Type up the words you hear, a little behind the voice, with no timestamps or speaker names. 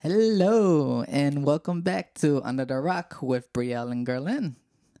Hello, and welcome back to Under the Rock with Brielle and Gerlin.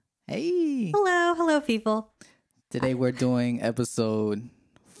 Hey! Hello, people. Today we're doing episode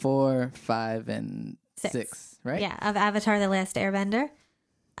 4, 5, and 6, right? Yeah, of Avatar: The Last Airbender.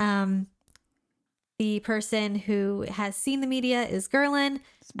 The person who has seen the media is Gerlin,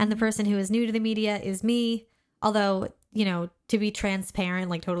 and the person who is new to the media is me. Although, to be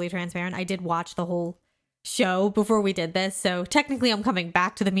transparent, like totally transparent, I did watch the whole show before we did this, so technically I'm coming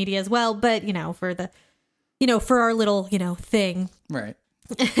back to the media as well, but for our little thing, Right.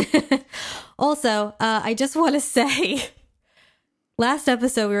 Also, I just want to say, last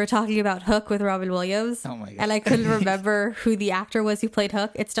episode we were talking about Hook with Robin Williams. Oh my God. And I couldn't remember who the actor was who played Hook.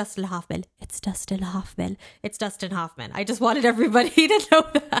 It's Dustin Hoffman. I just wanted everybody to know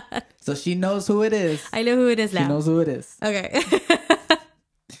that. So she knows who it is. I know who it is now. She knows who it is. Okay.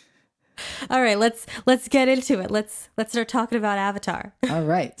 All right, let's get into it. Let's start talking about Avatar. All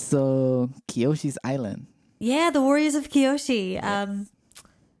right, so Kyoshi's Island. Yeah, the Warriors of Kyoshi. Yes.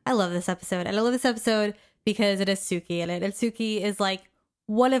 I love this episode. And I love this episode because it has Suki in it. And Suki is like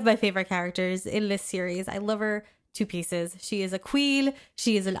one of my favorite characters in this series. I love her to pieces. She is a queen.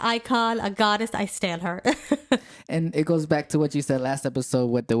 She is an icon, a goddess. I stand her. And it goes back to what you said last episode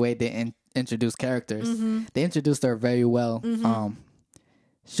with the way they introduce characters. Mm-hmm. They introduced her very well. Mm-hmm.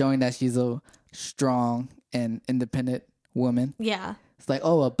 Showing that she's a strong and independent woman. Yeah. It's like,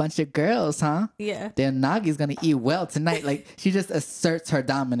 oh, a bunch of girls, huh? Yeah. Then Nagi's going to eat well tonight. Like, she just asserts her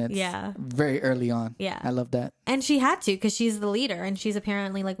dominance very early on. Yeah. I love that. And she had to because she's the leader and she's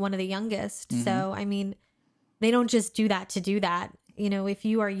apparently like one of the youngest. Mm-hmm. So, I mean, they don't just do that to do that. If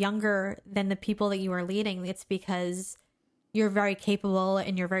you are younger than the people that you are leading, it's because you're very capable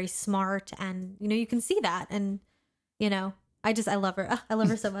and you're very smart and, you can see that. And, I love her. I love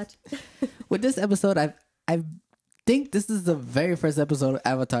her so much. With this episode, I think this is the very first episode of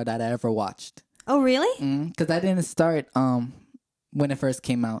Avatar that I ever watched. Oh, really? Because I didn't start when it first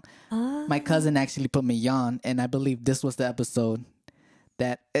came out. My cousin actually put me on, and I believe this was the episode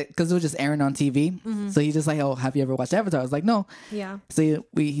that, because it was just airing on TV. Mm-hmm. So he's just like, oh, have you ever watched Avatar? I was like, no. Yeah. So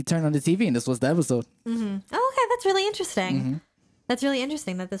he turned on the TV, and this was the episode. Mm-hmm. Oh, okay. That's really interesting. Mm-hmm. That's really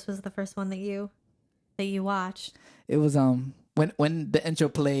interesting that this was the first one that you watched. It was when the intro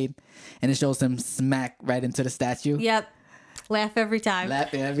played and it shows him smack right into the statue. Yep. Laugh every time.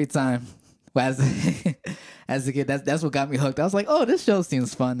 Laughing every time. Well, as a kid, that's what got me hooked. I was like, oh, this show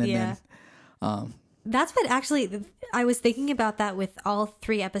seems fun. And then that's what actually I was thinking about that with all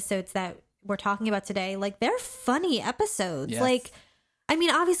 3 episodes that we're talking about today. Like, they're funny episodes. Yes. Like, I mean,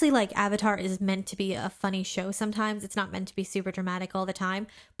 obviously, like, Avatar is meant to be a funny show sometimes. It's not meant to be super dramatic all the time.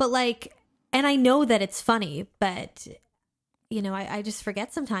 But, like, and I know that it's funny, but, I just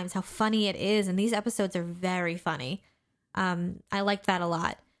forget sometimes how funny it is. And these episodes are very funny. I liked that a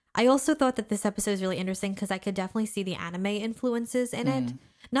lot. I also thought that this episode is really interesting because I could definitely see the anime influences in it.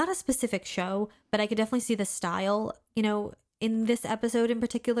 Not a specific show, but I could definitely see the style, in this episode in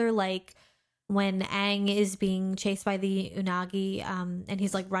particular, like when Aang is being chased by the Unagi and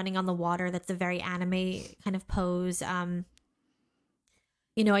he's like running on the water. That's a very anime kind of pose.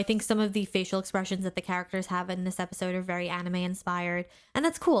 I think some of the facial expressions that the characters have in this episode are very anime inspired. And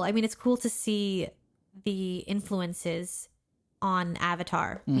that's cool. I mean, it's cool to see the influences on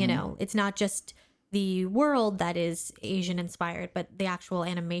Avatar. Mm-hmm. It's not just the world that is Asian inspired, but the actual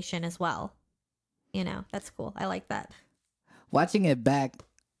animation as well. That's cool. I like that. Watching it back,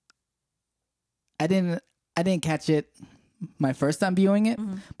 I didn't catch it my first time viewing it,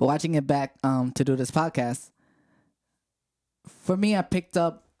 mm-hmm. but watching it back to do this podcast, for me, I picked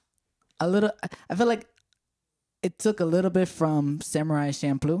up a little. I feel like it took a little bit from Samurai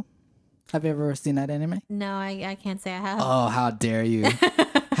Champloo. Have you ever seen that anime? No, I can't say I have. Oh, how dare you!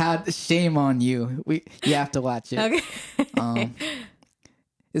 Shame on you. You have to watch it. Okay.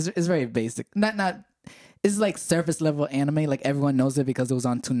 It's very basic. Not. It's like surface level anime. Like, everyone knows it because it was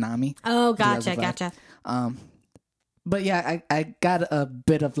on Toonami. Oh, gotcha. But yeah, I got a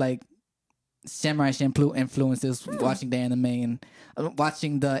bit of like Samurai Champloo influences watching the anime and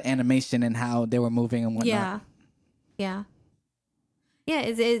watching the animation and how they were moving and whatnot. Yeah.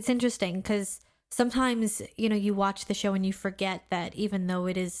 It's interesting because sometimes you watch the show and you forget that even though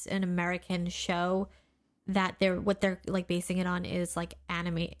it is an American show, that what they're like basing it on is like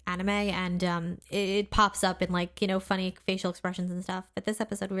anime, and it pops up in like funny facial expressions and stuff. But this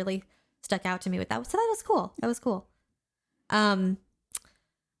episode really stuck out to me with that, so that was cool.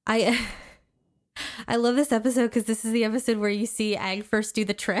 I love this episode because this is the episode where you see Aang first do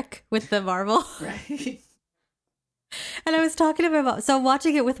the trick with the marble. Right. And I was talking about, so I'm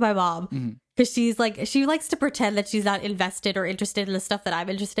watching it with my mom. Mm-hmm. Because she likes to pretend that she's not invested or interested in the stuff that I'm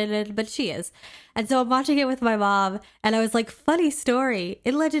interested in, but she is. And so I'm watching it with my mom, and I was like, funny story.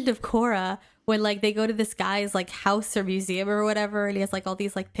 In Legend of Korra, when like they go to this guy's like house or museum or whatever, and he has like all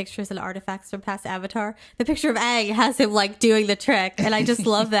these like pictures and artifacts from past Avatar, the picture of Aang has him like doing the trick. And I just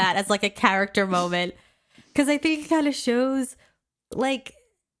love that as like a character moment. Because I think it kind of shows like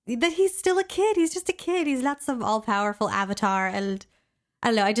that he's still a kid. He's just a kid. He's not some all-powerful Avatar. And I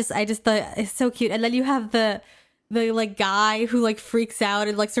don't know. I just thought it's so cute. And then you have the like guy who like freaks out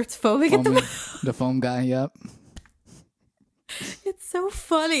and like starts foaming at the foam guy. Yep. It's so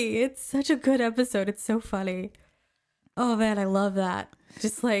funny. It's such a good episode. It's so funny. Oh man, I love that.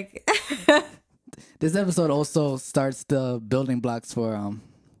 Just like this episode also starts the building blocks for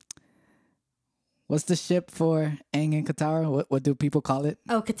what's the ship for Aang and Katara? What do people call it?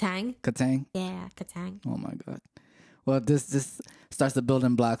 Oh, Katang. Katang. Yeah, Katang. Oh my god. Well, this starts the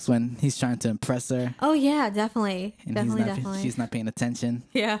building blocks when he's trying to impress her. Oh yeah, definitely. And Definitely. She's not paying attention.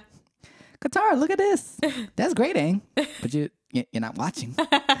 Yeah. Katara, look at this. That's great, Aang. But you're not watching.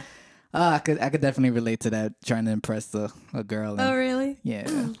 I could definitely relate to that, trying to impress a girl. Oh really?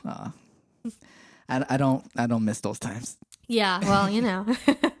 Yeah. I don't miss those times. Yeah. Well, you know.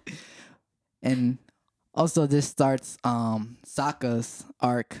 And also this starts Sokka's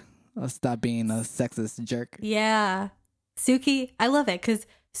arc of stop being a sexist jerk. Yeah. Suki, I love it because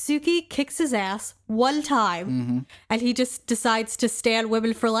Suki kicks his ass one time and he just decides to stand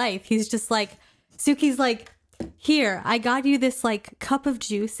women for life. He's just like, Suki's like, here, I got you this like cup of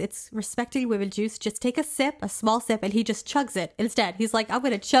juice. It's respecting women juice. Just take a sip, a small sip, and he just chugs it instead. He's like, I'm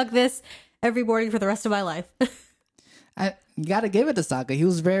going to chug this every morning for the rest of my life. You got to give it to Sokka. He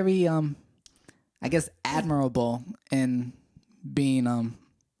was very, I guess, admirable in being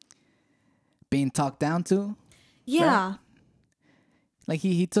talked down to. Yeah. Right? Like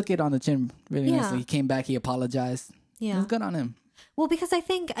he took it on the chin really nicely. He came back, he apologized. Yeah. It was good on him. Well, because I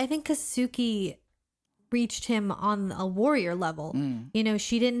think Suki reached him on a warrior level. You know,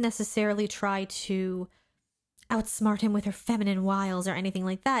 she didn't necessarily try to outsmart him with her feminine wiles or anything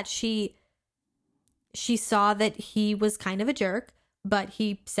like that. She saw that he was kind of a jerk, but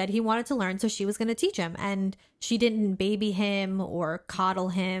he said he wanted to learn, so she was going to teach him. And she didn't baby him or coddle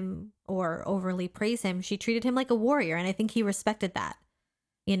him or overly praise him. She treated him like a warrior, and I think he respected that,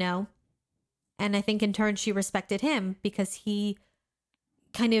 you know? And I think in turn she respected him because he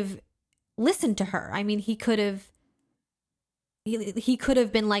kind of listened to her. I mean, he could have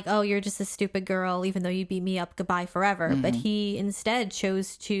been like, oh, you're just a stupid girl, even though you beat me up, goodbye forever. But he instead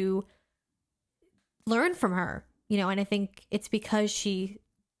chose to learn from her, you know, and I think it's because she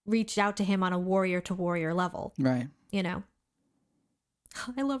reached out to him on a warrior to warrior level. Right. You know.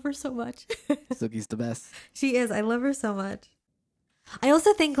 I love her so much. Suki's the best. She is. I love her so much. I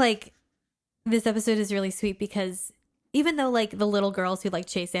also think like this episode is really sweet because even though like the little girls who like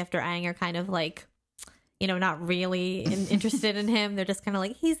chase after Aang are kind of like, you know, not really interested in him, they're just kind of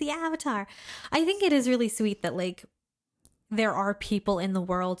like, he's the Avatar. I think it is really sweet that like there are people in the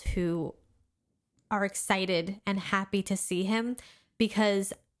world who are excited and happy to see him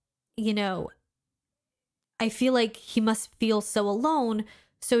because, you know, I feel like he must feel so alone.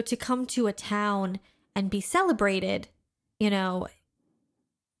 So to come to a town and be celebrated, you know,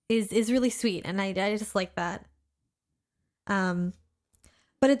 is really sweet. And I just like that.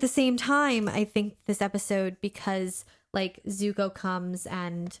 But at the same time, I think this episode, because like Zuko comes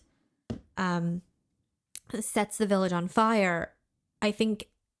and sets the village on fire, I think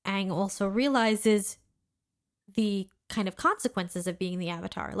Aang also realizes the kind of consequences of being the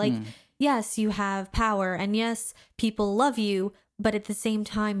Avatar. Like, yes, you have power, and yes, people love you, but at the same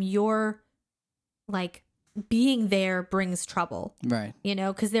time, you're like being there brings trouble. Right. You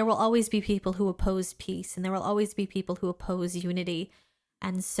know, because there will always be people who oppose peace, and there will always be people who oppose unity.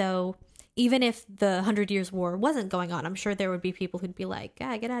 And so even if the 100 Years' War wasn't going on, I'm sure there would be people who'd be like,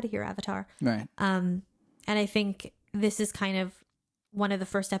 ah, get out of here, Avatar. Right. And I think this is kind of one of the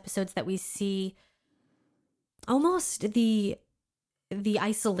first episodes that we see almost the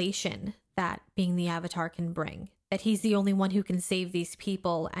isolation that being the Avatar can bring. That he's the only one who can save these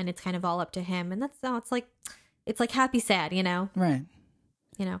people, and it's kind of all up to him. And it's like happy sad, you know? Right.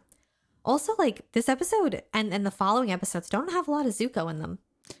 You know. Also, like, this episode and the following episodes don't have a lot of Zuko in them.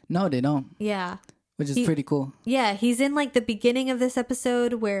 No, they don't. Yeah. Which is pretty cool. Yeah, he's in, like, the beginning of this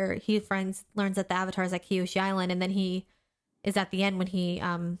episode where he learns that the Avatar is at Kyoshi Island, and then he is at the end when he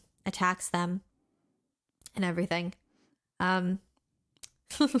attacks them and everything.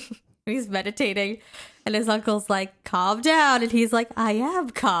 He's meditating, and his uncle's like, calm down, and he's like, I am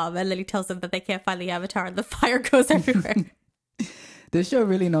calm. And then he tells them that they can't find the Avatar, and the fire goes everywhere. this show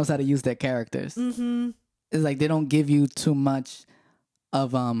really knows how to use their characters. Mm-hmm. It's like they don't give you too much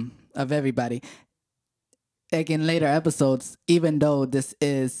of everybody. Like in later episodes, even though this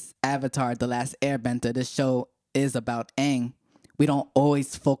is Avatar: The Last Airbender, this show is about Aang. We don't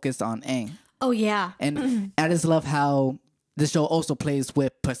always focus on Aang. Oh yeah, and I just love how the show also plays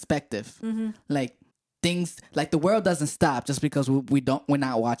with perspective. Mm-hmm. Like things, like the world doesn't stop just because we're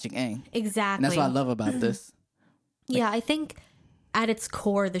not watching Aang. Exactly, and that's what I love about this. Like, yeah, I think at its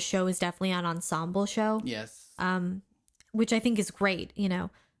core, the show is definitely an ensemble show. Yes, which I think is great. You know,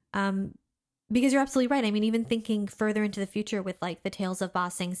 because you're absolutely right. I mean, even thinking further into the future with like the Tales of Ba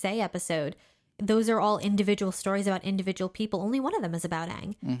Sing Se episode, those are all individual stories about individual people. Only one of them is about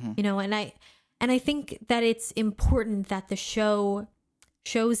Aang. Mm-hmm. You know, and I think that it's important that the show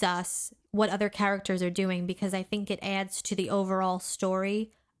shows us what other characters are doing, because I think it adds to the overall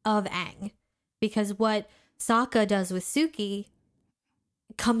story of Aang. Because what Sokka does with Suki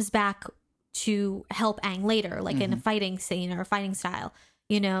comes back to help Aang later, like in a fighting scene or a fighting style.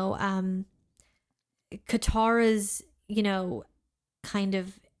 You know, Katara's, you know, kind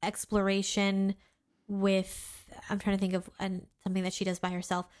of exploration with, I'm trying to think of something that she does by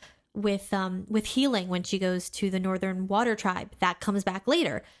herself with healing when she goes to the Northern Water Tribe, that comes back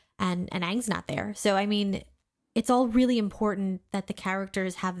later, and Aang's not there. So I mean, it's all really important that the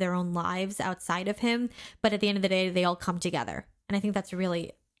characters have their own lives outside of him, but at the end of the day, they all come together. And I think that's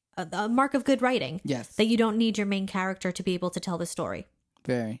really a mark of good writing. Yes, that you don't need your main character to be able to tell the story.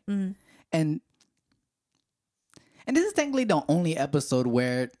 Very. Mm-hmm. And this is technically the only episode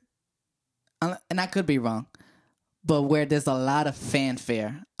where, and I could be wrong, but where there's a lot of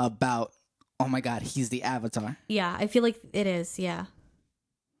fanfare about, oh my God, he's the Avatar. Yeah, I feel like it is, yeah.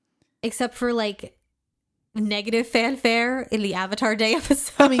 Except for like negative fanfare in the Avatar Day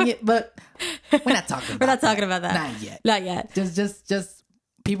episode. I mean, but we're not talking about We're not talking about that. Not yet. Not yet. Just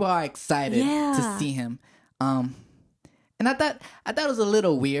people are excited to see him. And I thought it was a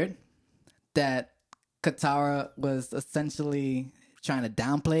little weird that Katara was essentially trying to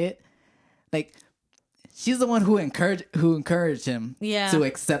downplay it. Like, she's the one who encouraged him to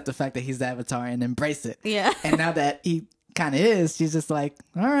accept the fact that he's the Avatar and embrace it. Yeah. And now that he kind of is, she's just like,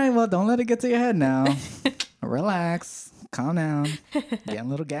 all right, well, don't let it get to your head now. Relax. Calm down. Getting a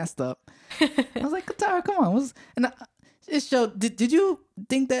little gassed up. I was like, Katara, come on. It showed, did you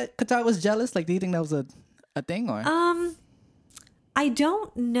think that Katara was jealous? Like, do you think that was a thing, or? I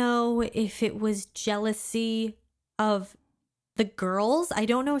don't know if it was jealousy of the girls. I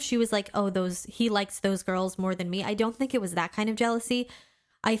don't know if she was like, oh, he likes those girls more than me. I don't think it was that kind of jealousy.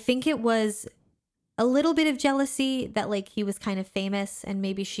 I think it was a little bit of jealousy that like he was kind of famous and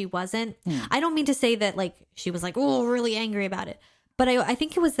maybe she wasn't. I don't mean to say that like she was like, oh, really angry about it. But I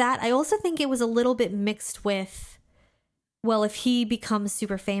think it was that. I also think it was a little bit mixed with, well, if he becomes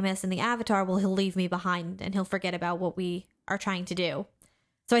super famous in the Avatar, well, he'll leave me behind and he'll forget about what we are trying to do.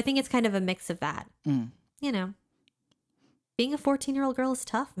 So I think it's kind of a mix of that. You know, being a 14-year-old girl is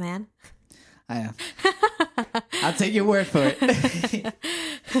tough, man. I am. I'll take your word for it.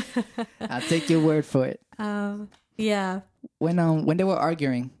 I'll take your word for it. Yeah. When they were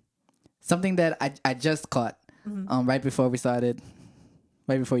arguing, something that I just caught right before we started,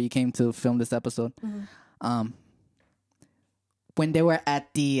 right before you came to film this episode, when they were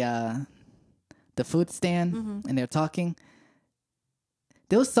at the food stand and they're talking,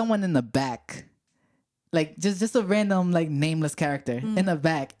 there was someone in the back, like just a random like nameless character in the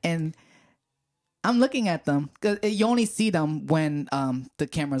back, and I'm looking at them because you only see them when the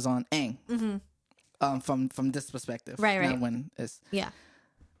camera's on Aang, from this perspective, right? Not when it's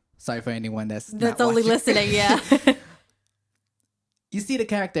Sorry for anyone that's only listening. Yeah, you see the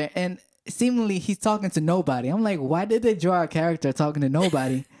character, and seemingly he's talking to nobody. I'm like, why did they draw a character talking to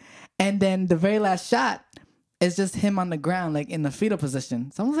nobody? And then the very last shot is just him on the ground, like in the fetal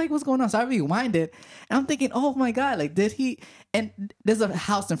position. So I was like, what's going on? So I rewind it, and I'm thinking, oh my God, like did he? And there's a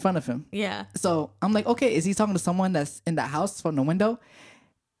house in front of him. Yeah. So I'm like, okay, is he talking to someone that's in that house from the window?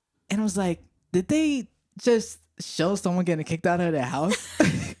 And I was like, did they just show someone getting kicked out of their house?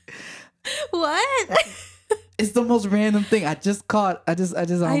 What? It's the most random thing. I just caught. I did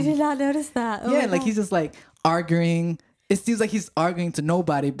not notice that. Oh yeah, like he's just like arguing. It seems like he's arguing to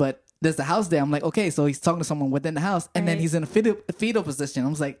nobody, but there's a house there. I'm like, okay, so he's talking to someone within the house, and then he's in a fetal position. I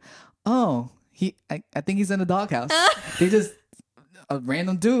was like, oh, I think he's in a doghouse. They just a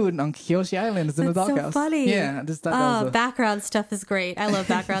random dude on Kyoshi Island is in a doghouse. So funny. Yeah, I just thought that was background stuff is great. I love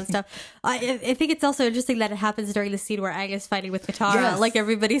background stuff. I think it's also interesting that it happens during the scene where Aang is fighting with Katara, like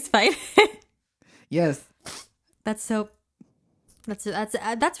everybody's fighting. Yes. That's really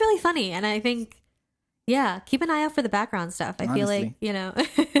funny, and I think Yeah, keep an eye out for the background stuff. I feel like, you know.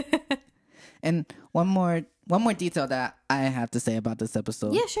 And one more detail that I have to say about this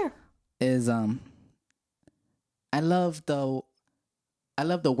episode. Yeah, sure. Is I love the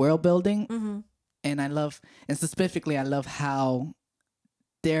world building, and specifically I love how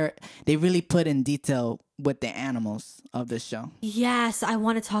they really put in detail with the animals of the show. Yes, I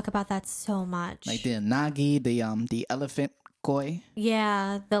want to talk about that so much. Like the Nagi, the elephant koi.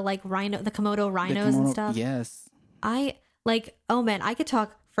 Yeah, the like rhino, the Komodo rhinos and stuff. Yes. Oh man, I could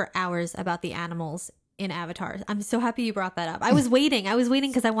talk for hours about the animals in Avatar. I'm so happy you brought that up. I was waiting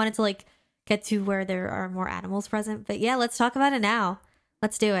because I wanted to like get to where there are more animals present. But yeah, let's talk about it now.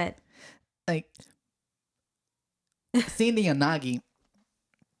 Let's do it. Like seeing the Unagi,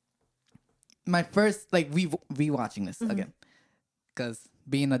 my first like rewatching this again, because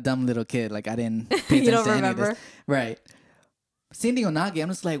being a dumb little kid, like I didn't pay attention you don't to remember. any of this. Right. Seeing the Unagi, I'm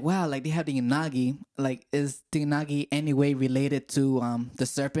just like, wow, like they have the Unagi. Like, is the Unagi any way related to the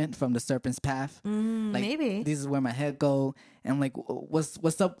serpent from the Serpent's Path? Like, Maybe. This is where my head go. And I'm like,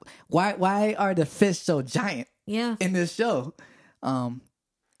 what's up? Why are the fish so giant? Yeah. In this show, and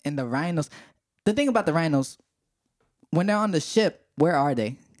the rhinos. The thing about the rhinos, when they're on the ship, where are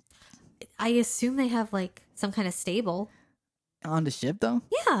they? I assume they have like some kind of stable. On the ship, though?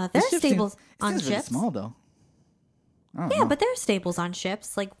 Yeah, there are stables on seems ships. really small, though. Yeah, but there are stables on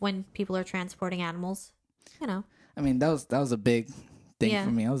ships, like when people are transporting animals. You know. I mean, that was a big thing for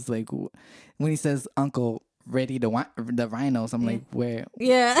me. I was like, when he says Uncle ready the rhinos, I'm like, where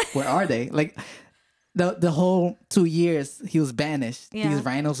are they? Like the whole 2 years he was banished. Yeah. These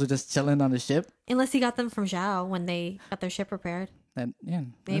rhinos were just chilling on the ship. Unless he got them from Zhao when they got their ship repaired. That's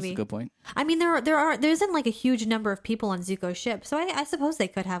Maybe. a good point. I mean, there isn't like a huge number of people on Zuko's ship, so I suppose they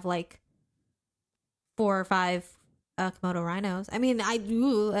could have like 4 or 5 Komodo rhinos. I mean,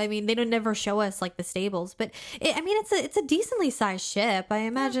 they don't never show us like the stables, but it's a decently sized ship. I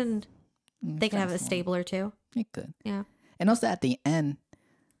imagine they could have a stable or two. It could. Yeah. And also at the end,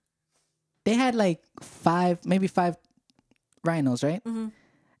 they had like 5 rhinos, right? Mm-hmm.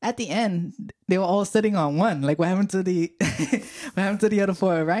 At the end, they were all sitting on one. Like, what happened to the other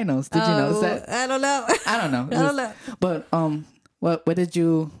 4 rhinos? Did you notice that? I don't know. I don't know. But what did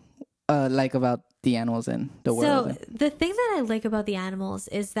you like about the animals in the world? So the thing that I like about the animals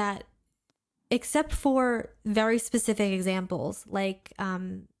is that, except for very specific examples, like I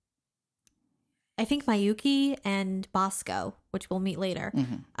think Mayuki and Bosco, which we'll meet later,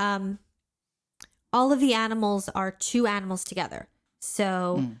 all of the animals are 2 animals together.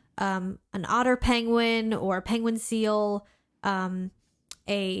 So an otter penguin or a penguin seal, a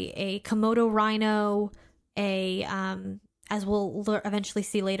Komodo rhino, as we'll eventually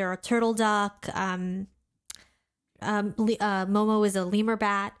see later, a turtle duck. Momo is a lemur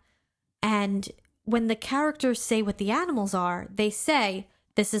bat. And when the characters say what the animals are, they say,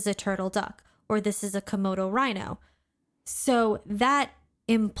 this is a turtle duck or this is a Komodo rhino. So that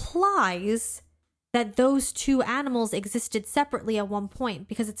implies that those 2 animals existed separately at one point,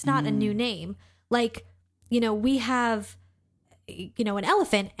 because it's not a new name. Like, we have, an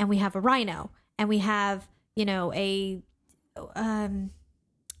elephant and we have a rhino and we have, I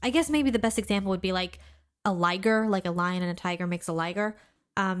guess maybe the best example would be like a liger, like a lion and a tiger makes a liger.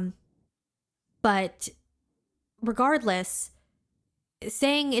 But regardless,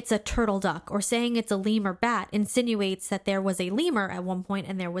 saying it's a turtle duck or saying it's a lemur bat insinuates that there was a lemur at one point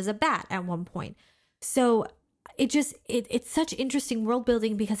and there was a bat at one point. So it's such interesting world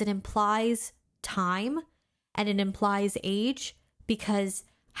building because it implies time and it implies age, because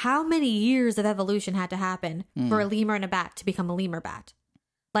how many years of evolution had to happen for a lemur and a bat to become a lemur bat?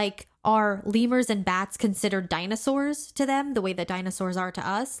 Like, are lemurs and bats considered dinosaurs to them the way that dinosaurs are to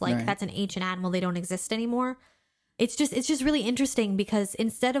us? Like, that's an ancient animal. They don't exist anymore. It's just really interesting because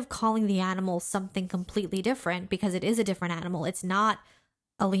instead of calling the animal something completely different, because it is a different animal, it's not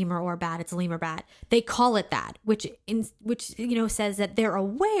a lemur or a bat, it's a lemur bat. They call it that, which says that they're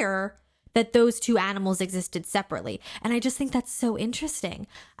aware that those 2 animals existed separately. And I just think that's so interesting.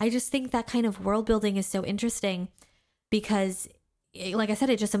 I just think that kind of world building is so interesting because, like I said,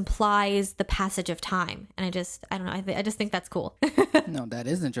 it just implies the passage of time. And I don't know. I just think that's cool. No, that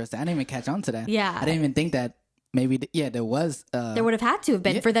is interesting. I didn't even catch on to that. Yeah. I didn't even think that maybe, there was. There would have had to have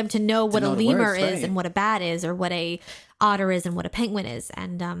been for them to know what a lemur is and what a bat is, or what a otter is and what a penguin is.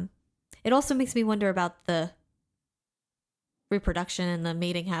 And it also makes me wonder about the reproduction and the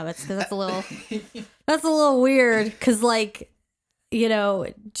mating habits, because that's a little weird, because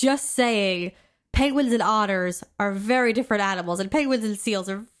just saying penguins and otters are very different animals and penguins and seals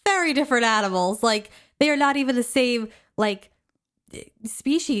are very different animals, like they are not even the same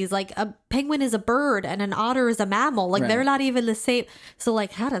species. Like a penguin is a bird and an otter is a mammal. Like they're not even the same. So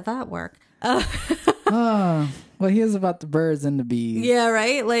like, how did that work? Well, here's about the birds and the bees. Yeah,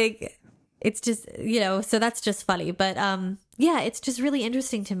 right. Like it's just, so that's just funny. But yeah, it's just really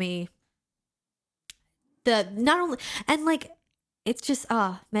interesting to me. It's just,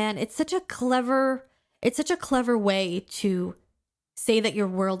 man, it's such a clever way to say that your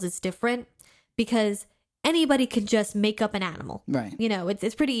world is different, because anybody could just make up an animal. Right.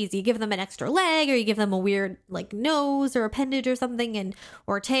 It's pretty easy. You give them an extra leg, or you give them a weird like nose or appendage or something,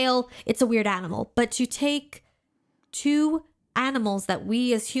 or a tail. It's a weird animal. But you take two animals that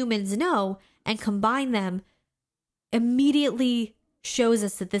we as humans know and combine them, immediately shows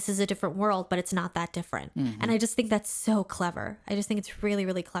us that this is a different world, but it's not that different. And I just think that's so clever. I just think it's really,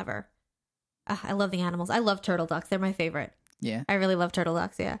 really clever. I love the animals. I love turtle ducks. They're my favorite. Yeah. I really love turtle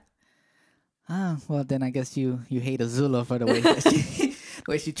ducks. Yeah. Well, then I guess you hate Azula for the way the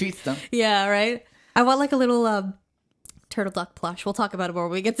way she treats them. Yeah, right? I want like a little turtle duck plush. We'll talk about it more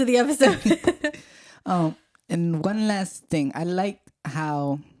when we get to the episode. And one last thing. I liked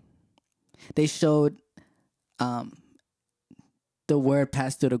how they showed the word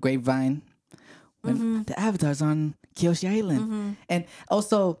passed through the grapevine when the Avatar's on Kyoshi Island. And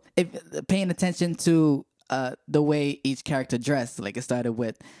also, if paying attention to the way each character dressed, like it started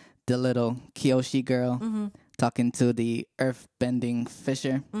with the little Kyoshi girl talking to the earth-bending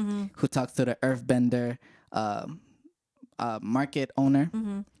fisher, who talks to the earthbender market owner,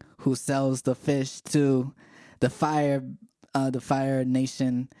 who sells the fish to the Fire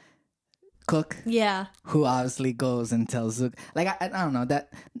Nation cook, who obviously goes and tells Zuko. Like I don't know,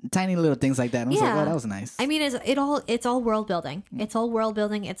 that tiny little things like that. I was like, oh, that was nice. I mean, it's all world building. It's all world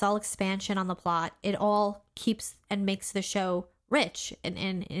building. It's all expansion on the plot. It all keeps and makes the show rich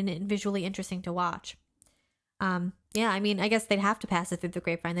and visually interesting to watch. Yeah, I mean, I guess they'd have to pass it through the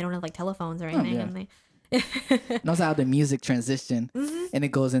grapevine. They don't have like telephones or anything. And and also how the music transition and it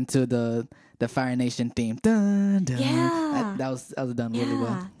goes into the Fire Nation theme. Dun, dun. Yeah, that was done really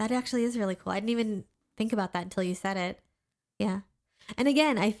well. That actually is really cool. I didn't even think about that until you said it. Yeah, and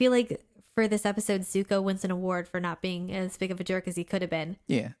again, I feel like for this episode, Zuko wins an award for not being as big of a jerk as he could have been.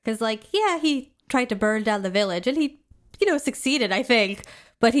 Yeah, because he tried to burn down the village and he succeeded, I think,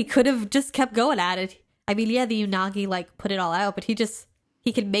 but he could have just kept going at it. I mean, yeah, the Unagi like put it all out, but he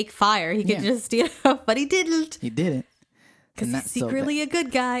could make fire. He could just, but he didn't. He didn't. Because he's secretly a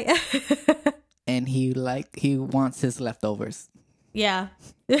good guy. And he wants his leftovers. Yeah.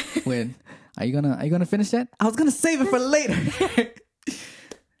 When are you gonna finish that? I was gonna save it for later.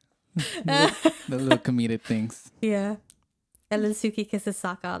 the little comedic things. Yeah. And then Suki kisses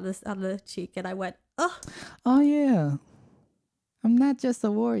Sokka on the cheek, and I went, oh yeah. I'm not just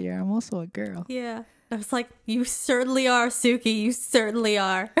a warrior. I'm also a girl. Yeah. I was like, you certainly are, Suki. You certainly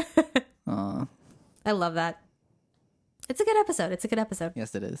are. I love that. It's a good episode.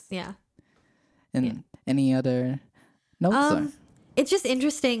 Yes, it is. Yeah. And any other notes? It's just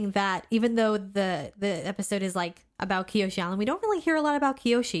interesting that even though the episode is like about Kyoshi Island, we don't really hear a lot about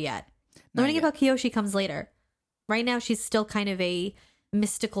Kyoshi yet. Learning about Kyoshi comes later. Right now, she's still kind of a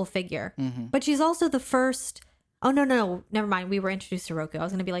mystical figure. But she's also the first... Oh, no. Never mind. We were introduced to Roku. I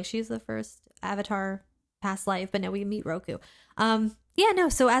was going to be like, she's the first Avatar past life, but no, we meet Roku. Yeah, no.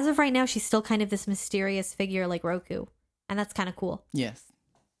 So as of right now, she's still kind of this mysterious figure like Roku. And that's kind of cool. Yes.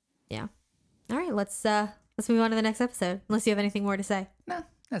 Yeah. All right. Let's move on to the next episode. Unless you have anything more to say. No,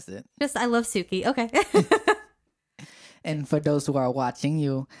 that's it. Just, I love Suki. Okay. And for those who are watching,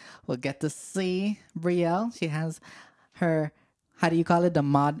 you will get to see Brielle. She has her... How do you call it? The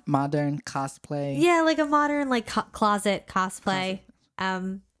modern cosplay? Yeah, like a modern like closet cosplay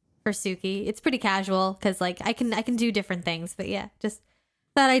for Suki. It's pretty casual because like I can do different things. But yeah, just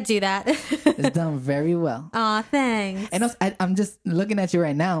thought I'd do that. It's done very well. Aw, thanks. And also, I'm just looking at you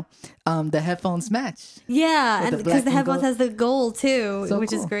right now. The headphones match. Yeah, and because the headphones has the gold too, so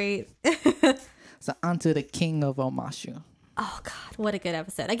which cool. is great. So on to the King of Omashu. Oh God, what a good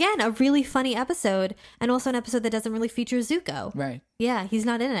episode. Again, a really funny episode, and also an episode that doesn't really feature Zuko. Right. Yeah, he's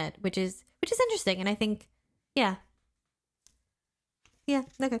not in it, which is interesting, and I think yeah,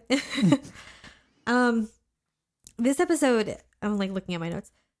 okay. This episode, I'm like looking at my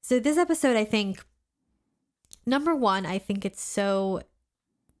notes. So this episode, I think, number one, I think it's so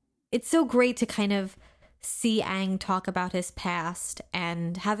great to kind of see Aang talk about his past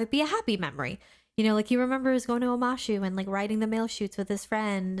and have it be a happy memory. You know, like he remembers going to Omashu and like riding the mail chutes with his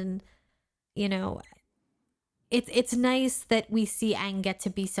friend, and you know, it's nice that we see Aang get to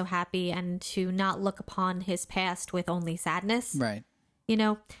be so happy and to not look upon his past with only sadness. Right. You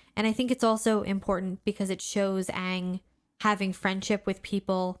know, and I think it's also important because it shows Aang having friendship with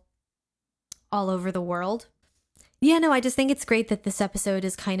people all over the world. Yeah, no, I just think it's great that this episode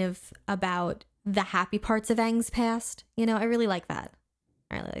is kind of about the happy parts of Aang's past. You know, I really like that.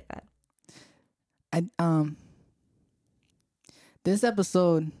 This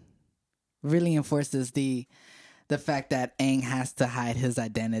episode really enforces the fact that Aang has to hide his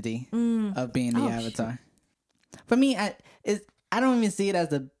identity of being the Avatar. For me, I don't even see it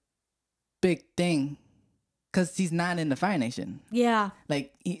as a big thing because he's not in the Fire Nation. Yeah.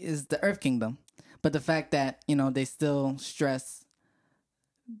 Like, he is the Earth Kingdom. But the fact that, you know, they still stress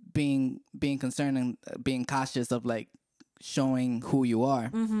being concerned and being cautious of, like, showing who you are.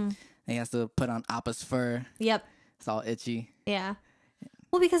 Mm-hmm. And he has to put on Appa's fur. Yep. It's all itchy. Yeah.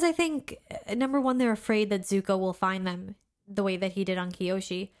 Well, because I think, number one, they're afraid that Zuko will find them the way that he did on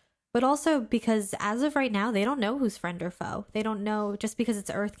Kyoshi. But also because as of right now, they don't know who's friend or foe. They don't know, just because it's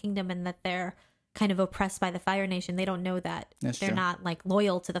Earth Kingdom and that they're kind of oppressed by the Fire Nation, they don't know that they're not like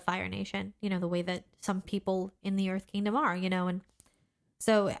loyal to the Fire Nation, you know, the way that some people in the Earth Kingdom are, you know. And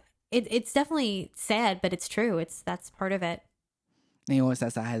so it's definitely sad, but it's true. That's part of it. And he always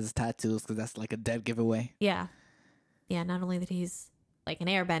has to hide his tattoos because that's like a dead giveaway. Yeah. Yeah, not only that he's like an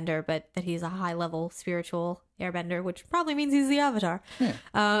airbender, but that he's a high level spiritual airbender, which probably means he's the Avatar.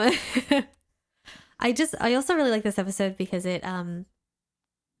 Yeah. I also really like this episode because it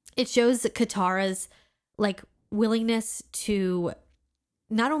shows Katara's like willingness to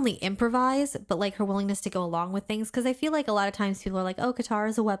not only improvise, but like her willingness to go along with things. Because I feel like a lot of times people are like, "Oh,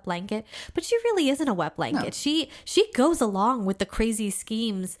 Katara's a wet blanket," but she really isn't a wet blanket. No. She goes along with the crazy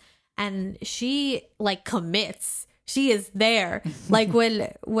schemes, and she like commits. She is there. Like when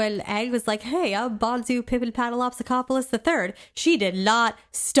Aang was like, "Hey, I'm Bonzu Pippin-Paddle-Opsicopoulos III," she did not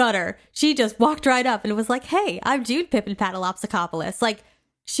stutter. She just walked right up and was like, "Hey, I'm Jude Pippin-Paddle-Opsicopoulos." Like,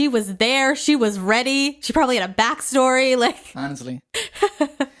 she was there. She was ready. She probably had a backstory. Like, honestly,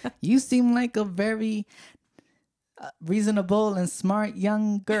 you seem like a very reasonable and smart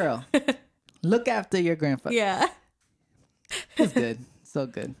young girl. Look after your grandfather. Yeah, it's good, so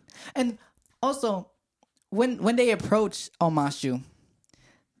good. And also, when they approach Omashu,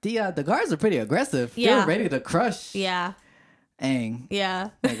 the guards are pretty aggressive. Yeah, they're ready to crush. Yeah, Aang. Yeah,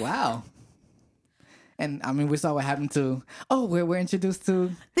 like wow. And I mean, we saw what happened to. Oh, we're introduced to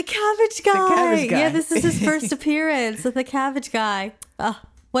the Cabbage Guy. The Cabbage Guy. Yeah, this is his first appearance of the Cabbage Guy. Oh,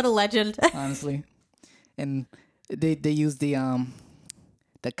 what a legend! Honestly, and they use the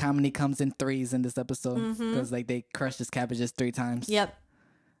comedy comes in threes in this episode because like they crushed his cabbages 3 times. Yep,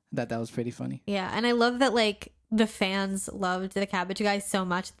 that was pretty funny. Yeah, and I love that like the fans loved the Cabbage Guy so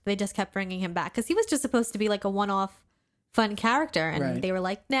much that they just kept bringing him back because he was just supposed to be like a one-off fun character, and they were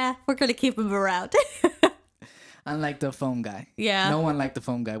like, "Nah, we're gonna keep him around." Unlike the foam guy. Yeah. No one liked the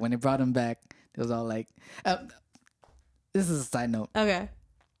foam guy. When they brought him back, it was all like... this is a side note. Okay.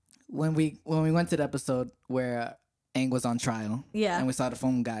 When we went to the episode where Aang was on trial... Yeah. And we saw the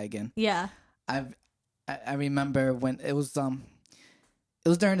foam guy again... Yeah. I remember when it was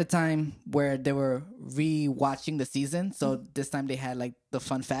during the time where they were re-watching the season. So this time they had like the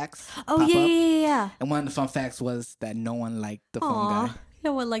fun facts. Oh, yeah. And one of the fun facts was that no one liked the foam guy.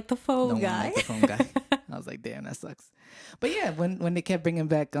 No one liked the foam guy. One liked the foam guy. I was like, damn, that sucks. But yeah, when they kept bringing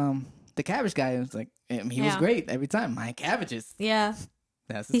back the Cabbage Guy, it was like, he was great every time. My cabbages. Yeah.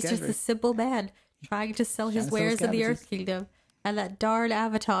 He's just a simple man trying to sell his wares in the Earth Kingdom. And that darn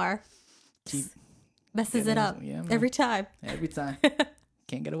Avatar messes it up every time. Every time.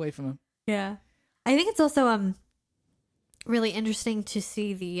 Can't get away from him. Yeah. I think it's also really interesting to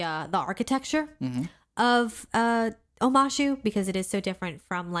see the architecture of Omashu, because it is so different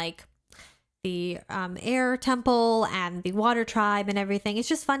from like the air temple and the water tribe and everything. It's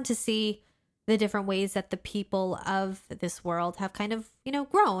just fun to see the different ways that the people of this world have kind of, you know,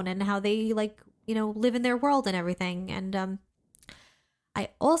 grown and how they like, you know, live in their world and everything. And I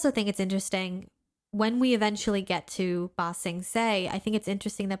also think it's interesting when we eventually get to Ba Sing Se. I think it's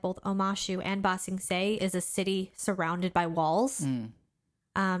interesting that both Omashu and Ba Sing Se is a city surrounded by walls.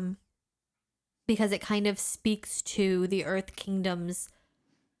 Because it kind of speaks to the Earth Kingdom's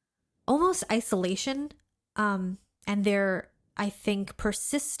almost isolation, and their, I think,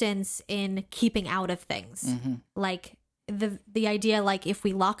 persistence in keeping out of things. Like the idea, like if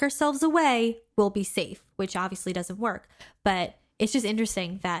we lock ourselves away, we'll be safe, which obviously doesn't work. But it's just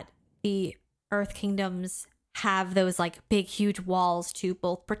interesting that the Earth Kingdoms have those like big, huge walls to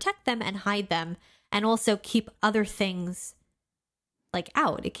both protect them and hide them, and also keep other things like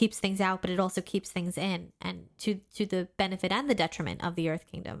out. It keeps things out, but it also keeps things in, and to the benefit and the detriment of the Earth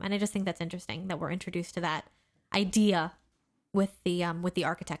Kingdom. And I just think that's interesting that we're introduced to that idea with the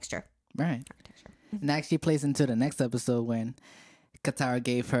architecture. Right. And actually plays into the next episode when Katara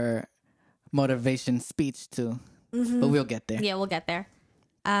gave her motivation speech to. But we'll get there. Yeah, we'll get there.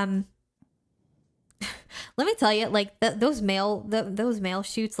 Let me tell you, like those mail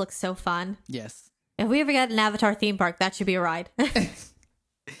shoots look so fun. Yes. If we ever get an Avatar theme park, that should be a ride.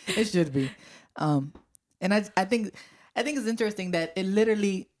 It should be. And I think it's interesting that it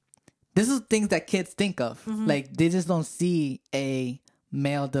literally, this is things that kids think of. Like they just don't see a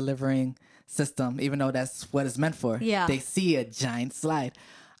mail delivering system, even though that's what it's meant for. Yeah. They see a giant slide.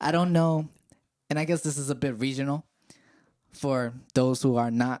 I don't know. And I guess this is a bit regional for those who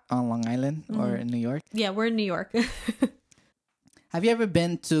are not on Long Island or in New York. Yeah, we're in New York. Have you ever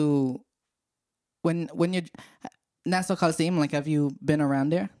been to when you're Nassau Coliseum? Like, have you been around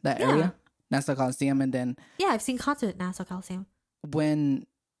there, that area, Nassau Coliseum, and then I've seen concerts at Nassau Coliseum. When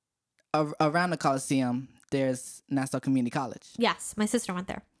around the Coliseum, there's Nassau Community College. Yes, my sister went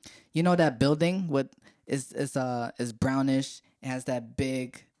there. You know that building is brownish. It has that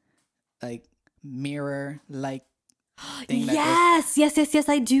big, like mirror like thing. Yes,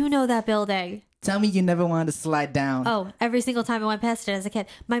 I do know that building. Tell me you never wanted to slide down. Oh, every single time I went past it as a kid.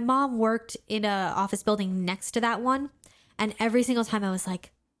 My mom worked in a office building next to that one, and every single time I was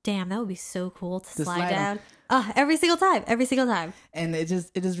like, damn, that would be so cool to slide down. Every single time. And it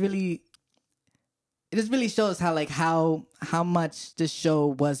just really shows how much this show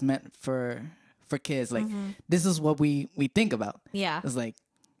was meant for kids. Like this is what we think about. Yeah. It's like,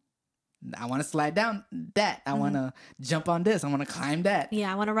 I want to slide down that. I want to jump on this. I want to climb that.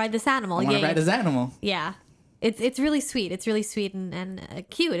 Yeah, I want to ride this animal. I want to ride this animal. Yeah. It's really sweet. It's really sweet and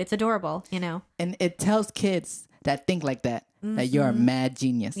cute. It's adorable, you know. And it tells kids that think like that, that you're a mad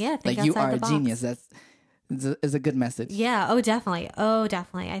genius. Yeah, think like you are outside a the box. genius. Is a good message. Yeah. Oh, definitely.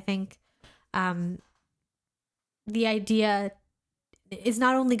 I think the idea is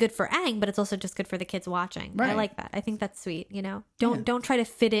not only good for Aang, but it's also just good for the kids watching. Right. I like that. I think that's sweet. You know, don't try to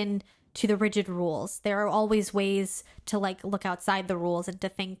fit in to the rigid rules. There are always ways to like look outside the rules and to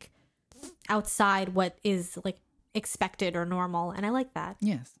think outside what is like expected or normal. And I like that.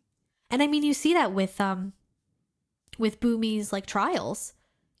 Yes. And I mean, you see that with Bumi's like trials.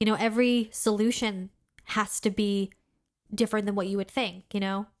 You know, every solution has to be different than what you would think, you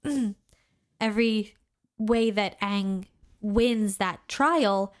know? Every way that Aang wins that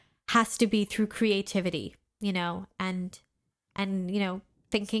trial has to be through creativity, you know, and you know,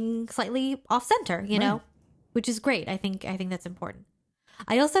 thinking slightly off center, you know, which is great. I think that's important.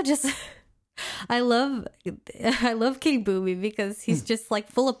 I also just I love King Boomy because he's just like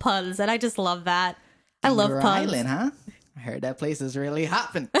full of puns, and I just love that. I love Your puns. Island, huh? I heard that place is really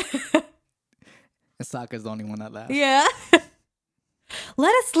hopping. And Sokka's the only one that laughs. Yeah.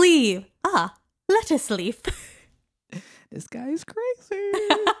 Let us leave. Let us leave. This guy is crazy.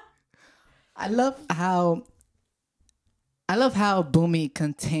 I love how Boomy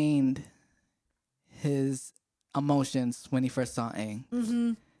contained his emotions when he first saw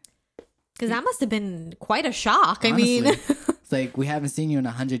Aang. Because that must have been quite a shock. Honestly, I mean, it's like, we haven't seen you in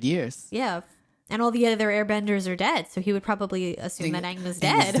 100 years. Yeah. And all the other airbenders are dead, so he would probably assume that Aang was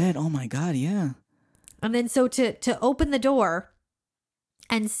dead. Dead. Oh my god, yeah. And then so to open the door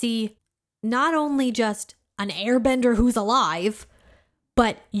and see not only just an airbender who's alive,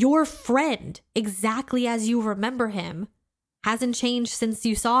 but your friend, exactly as you remember him, hasn't changed since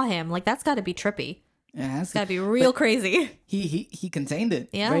you saw him. Like, that's got to be trippy. Yeah, It's got to be real crazy. He contained it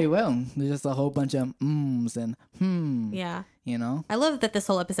Yeah. very well. There's just a whole bunch of mms and Yeah. you know? I love that this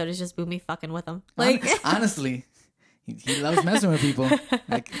whole episode is just Boomy fucking with him. Like, Honestly, he loves messing with people.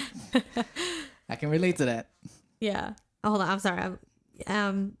 Like, I can relate to that. yeah. Oh, hold on. I'm sorry.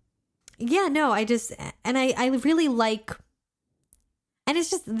 Yeah, no, I really like, and it's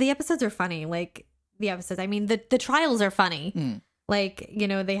just, the episodes are funny. Like, I mean, the trials are funny. Like, you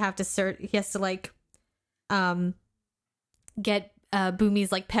know, they have to he has to like, get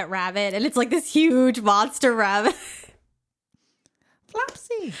Boomy's like pet rabbit, and it's like this huge monster rabbit.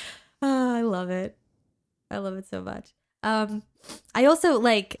 Flopsy. Oh, I love it. I love it so much. I also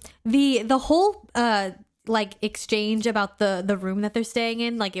like the whole like exchange about the room that they're staying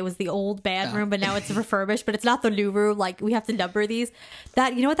in. Like, it was the old bad room, but now it's refurbished, but it's not the new room. Like, we have to number these.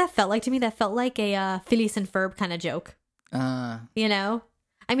 That, you know what that felt like to me? That felt like a Phineas and Ferb kind of joke. You know?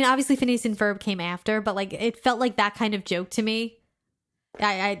 I mean, obviously Phineas and Ferb came after, but like, it felt like that kind of joke to me.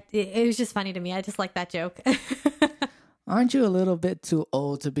 It was just funny to me. I just like that joke. Aren't you a little bit too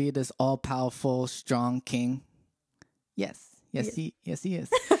old to be this all-powerful, strong king? Yes. Yes, he is.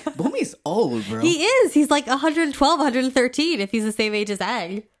 Boomy's old, bro. He is. He's like 112, 113 if he's the same age as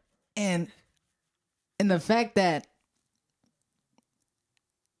Aang. And the fact that,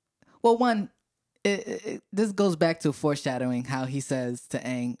 well, one, this goes back to foreshadowing how he says to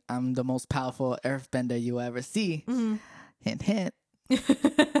Aang, "I'm the most powerful Earthbender you ever see." Hint, hint. I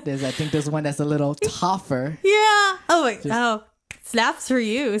think there's one that's a little tougher. Yeah. Oh, snaps for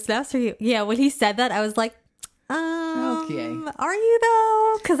you. Snaps for you. Yeah. When he said that, I was like, okay. Are you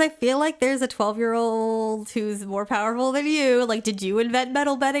though? Because I feel like there's a 12-year-old who's more powerful than you. Like, did you invent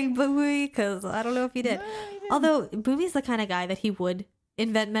metal bending, Boomy? Because I don't know if you did. Although Boomy's the kind of guy that he would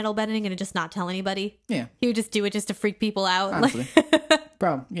invent metal bending and just not tell anybody. Yeah. He would just do it just to freak people out. Honestly.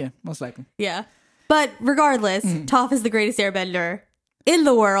 Bro, yeah, most likely. Yeah. But regardless, Toph is the greatest airbender in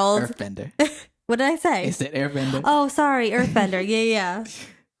the world. Earthbender. What did I say? You said airbender. Oh, sorry, Earthbender. Yeah.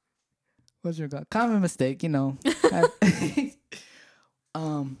 What's your god? Common mistake, you know.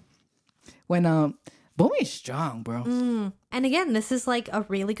 When Boomy's strong, bro. And again, this is like a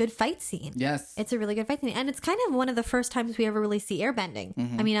really good fight scene. Yes. It's a really good fight scene. And it's kind of one of the first times we ever really see airbending.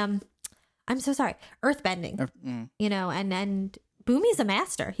 I mean, I'm so sorry. Earthbending. You know, and Boomy's a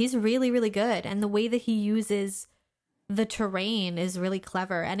master. He's really, really good. And the way that he uses the terrain is really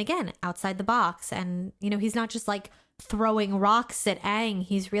clever. And again, outside the box. And, you know, he's not just like throwing rocks at Aang.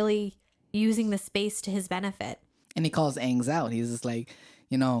 He's really using the space to his benefit. And he calls Aang's out. He's just like,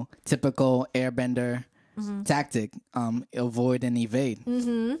 you know, typical airbender tactic. Avoid and evade.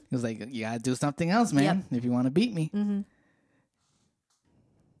 He was like, you gotta do something else, man, if you want to beat me.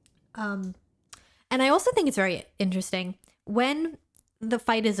 And I also think it's very interesting when the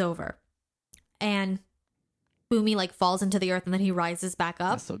fight is over and Boomy like falls into the earth and then he rises back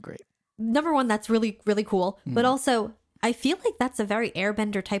up. That's so great. Number one, that's really, really cool. But also, I feel like that's a very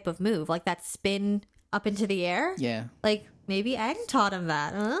airbender type of move, like that spin up into the air. Yeah. Like maybe Aang taught him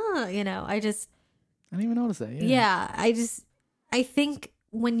that. You know, I didn't even notice that. Yeah. I think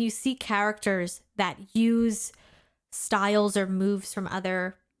when you see characters that use styles or moves from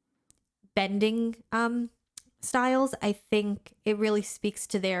other bending styles, I think it really speaks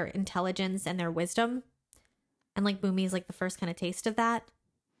to their intelligence and their wisdom. And like Boomy is like the first kind of taste of that,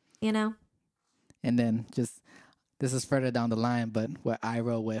 you know? And then just, this is further down the line, but what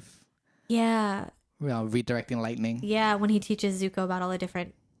Iroh with. Yeah. Redirecting lightning. Yeah, when he teaches Zuko about all the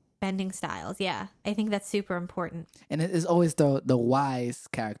different bending styles. Yeah, I think that's super important. And it is always the wise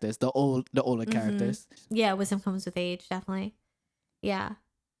characters, the older characters. Yeah, wisdom comes with age, definitely. Yeah.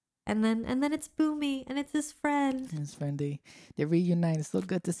 And then it's Boomy and it's his friend. His friend, they reunite. It's so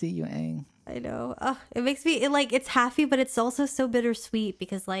good to see you, Aang. I know. It makes me it's happy, but it's also so bittersweet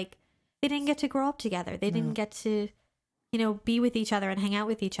because like they didn't get to grow up together. They didn't get to, you know, be with each other and hang out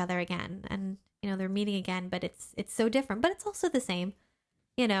with each other again. And you know, they're meeting again, but it's so different, but it's also the same,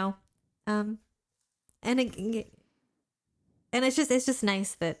 you know. And it's just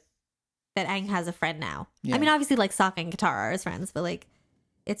nice that Aang has a friend now. Yeah. I mean, obviously like Sokka and Katara are his friends, but like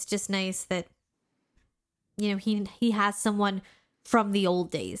it's just nice that, you know, he has someone from the old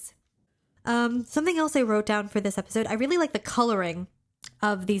days. Something else I wrote down for this episode, I really like the coloring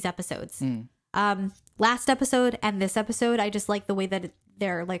of these episodes. Last episode and this episode, I just like the way that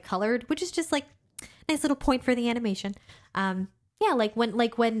they're like colored, which is just like nice little point for the animation. Yeah, like when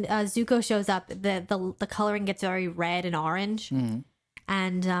Zuko shows up, the coloring gets very red and orange,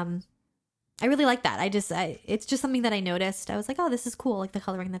 and I really like that. It's just something that I noticed. I was like, oh, this is cool, like the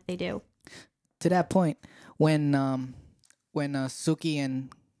coloring that they do. To that point, when Suki and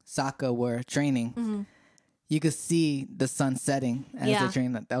Sokka were training, you could see the sun setting as they're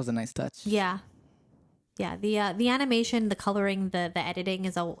training. That was a nice touch. Yeah. Yeah, the animation, the coloring, the editing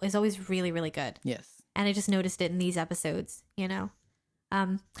is always really, really good. Yes. And I just noticed it in these episodes, you know.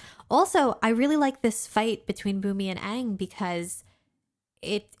 Also, I really like this fight between Boomy and Aang because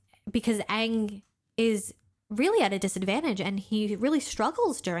Aang is really at a disadvantage and he really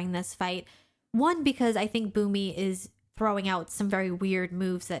struggles during this fight. One, because I think Boomy is throwing out some very weird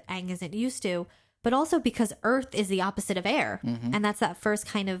moves that Aang isn't used to, but also because Earth is the opposite of air. And that's that first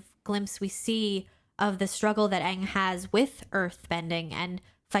kind of glimpse we see of the struggle that Aang has with earth bending and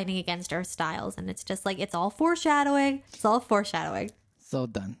fighting against earth styles. And it's just like, it's all foreshadowing. It's all foreshadowing. So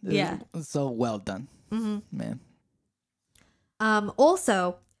done. Yeah. So well done. Man.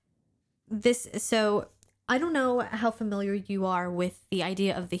 Also, so I don't know how familiar you are with the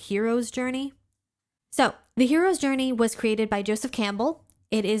idea of the hero's journey. So the hero's journey was created by Joseph Campbell.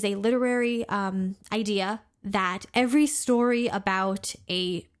 It is a literary idea that every story about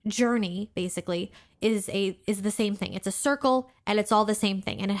a journey basically is the same thing. It's a circle and it's all the same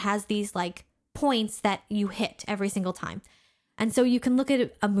thing. And it has these like points that you hit every single time. And so you can look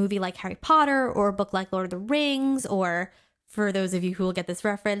at a movie like Harry Potter or a book like Lord of the Rings, or for those of you who will get this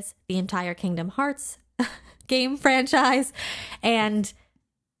reference, the entire Kingdom Hearts game franchise. And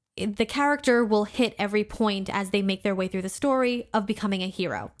the character will hit every point as they make their way through the story of becoming a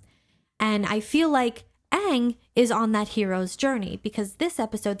hero. And I feel like Aang is on that hero's journey, because this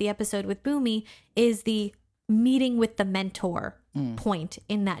episode, the episode with Boomy, is the meeting with the mentor point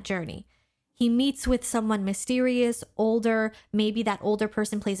in that journey. He meets with someone mysterious, older. Maybe that older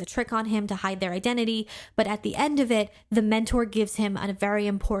person plays a trick on him to hide their identity. But at the end of it, the mentor gives him a very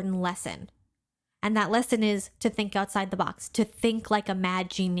important lesson. And that lesson is to think outside the box, to think like a mad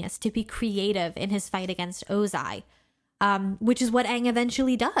genius, to be creative in his fight against Ozai, which is what Aang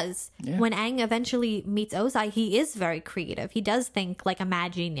eventually does. Yeah. When Aang eventually meets Ozai, he is very creative. He does think like a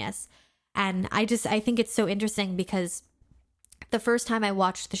mad genius. And I think it's so interesting because the first time I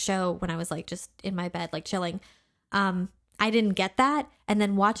watched the show when I was like just in my bed, like chilling, I didn't get that. And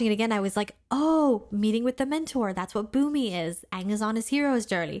then watching it again, I was like, oh, meeting with the mentor. That's what Boomy is. Aang is on his hero's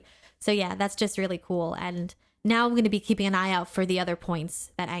journey. So yeah, that's just really cool. And now I'm going to be keeping an eye out for the other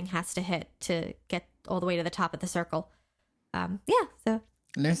points that Aang has to hit to get all the way to the top of the circle. So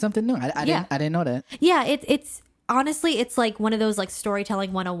learn something new. I didn't know that. Yeah, it's honestly, it's like one of those like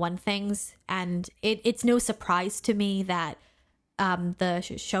storytelling 101 things. And it's no surprise to me that the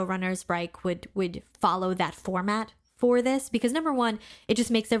showrunners, Reich, would follow that format for this, because number one, it just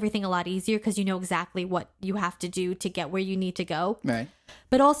makes everything a lot easier because you know exactly what you have to do to get where you need to go. Right.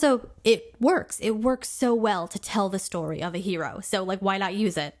 But also, it works. It works so well to tell the story of a hero. So, like, why not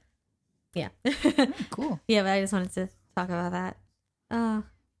use it? Yeah. Cool. Yeah, but I just wanted to talk about that.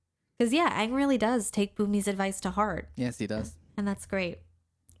 Because, yeah, Aang really does take Boomy's advice to heart. Yes, he does. And that's great.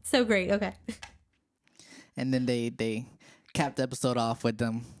 So great. Okay. And then they capped the episode off with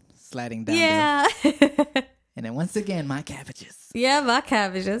them sliding down. Yeah. And then once again, my cabbages. Yeah, my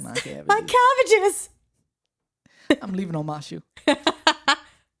cabbages. My cabbages. My cabbages. I'm leaving on my shoe.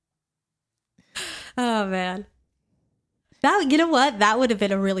 Oh, man. That, you know what? That would have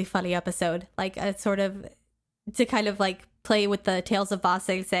been a really funny episode. Like a sort of, to kind of like play with the Tales of Ba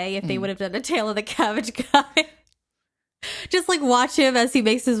Sing Se if they would have done a Tale of the Cabbage Guy. Just like watch him as he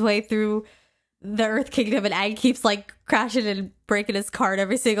makes his way through the Earth Kingdom and Aang keeps like crashing and breaking his cart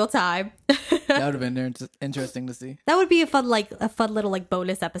every single time. That would have been interesting to see. That would be a fun little like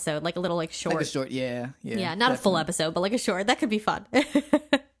bonus episode, like a little like short. Like a short, yeah. Yeah, not definitely. a full episode, but like a short. That could be fun.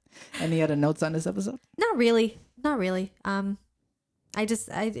 Any other notes on this episode? Not really.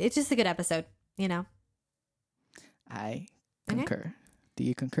 It's just a good episode, you know. I concur. Okay. Do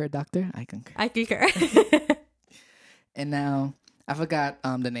you concur, Doctor? I concur. I concur. And now, I forgot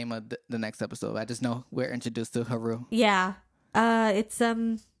the name of the next episode. I just know we're introduced to Haru. Yeah. It's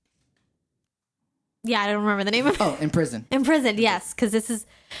yeah, I don't remember the name of it. Oh, In Prison. In Prison, yes, because this is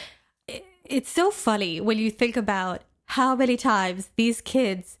it's so funny when you think about how many times these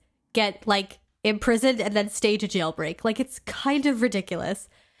kids get like imprisoned and then stage a jailbreak. Like, it's kind of ridiculous.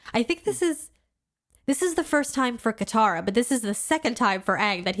 I think this is the first time for Katara, but this is the second time for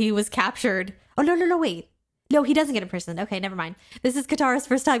Aang that he was captured. Oh, no, wait. No, he doesn't get imprisoned. Okay, never mind. This is Katara's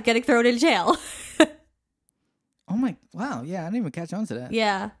first time getting thrown in jail. Oh my, wow. Yeah, I didn't even catch on to that.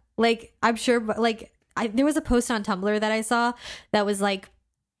 Yeah. Like, I'm sure, like, there was a post on Tumblr that I saw that was like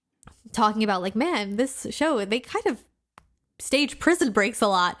talking about like, man, this show, they kind of stage prison breaks a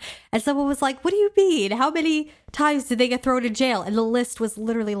lot. And someone was like, what do you mean? How many times did they get thrown in jail? And the list was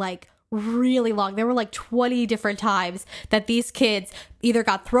literally like really long. There were like 20 different times that these kids either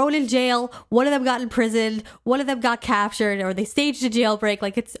got thrown in jail, one of them got imprisoned, one of them got captured, or they staged a jailbreak.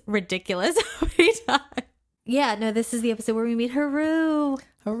 Like, it's ridiculous how many times. Yeah, no, this is the episode where we meet Haru.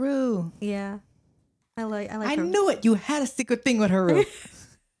 Haru. Yeah. I like I knew it. You had a secret thing with Haru.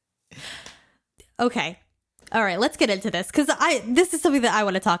 Okay. All right, let's get into this, because this is something that I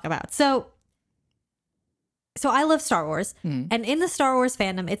want to talk about. So I love Star Wars, and in the Star Wars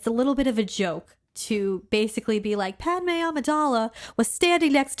fandom, it's a little bit of a joke to basically be like, Padme Amidala was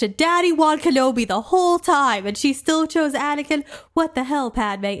standing next to Daddy Wan Kenobi the whole time, and she still chose Anakin. What the hell,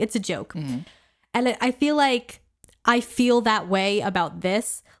 Padme? It's a joke. Mm-hmm. And I feel like I feel that way about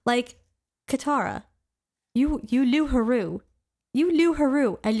this. Like, Katara, you knew Haru. You knew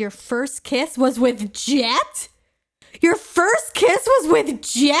Haru, and your first kiss was with Jet? Your first kiss was with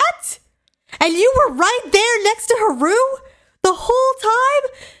Jet? And you were right there next to Haru the whole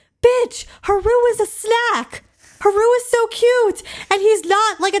time? Bitch, Haru is a snack. Haru is so cute, and he's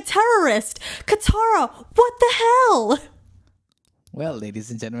not like a terrorist. Katara, what the hell? Well,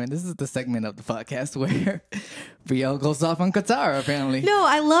 ladies and gentlemen, this is the segment of the podcast where Brielle goes off on Katara, apparently. No,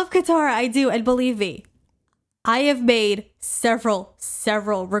 I love Katara, I do, and believe me, I have made several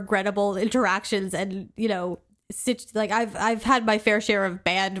regrettable interactions and, you know, like I've had my fair share of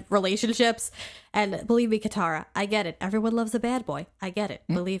bad relationships, and believe me, Katara, I get it. Everyone loves a bad boy. I get it.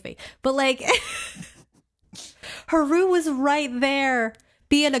 Believe me. But like, Haru was right there,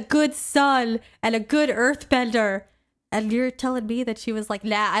 being a good son and a good earthbender. And you're telling me that she was like,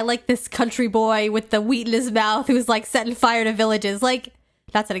 nah, I like this country boy with the wheat in his mouth who's like setting fire to villages. Like,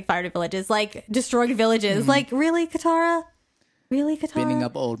 not setting fire to villages, like destroying villages. Like, really, Katara? Really, Katara? Beating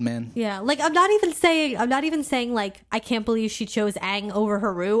up old men. Yeah, like I'm not even saying like I can't believe she chose Aang over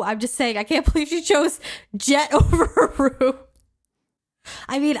Haru. I'm just saying I can't believe she chose Jet over Haru.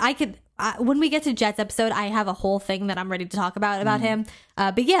 I mean, when we get to Jet's episode, I have a whole thing that I'm ready to talk about him.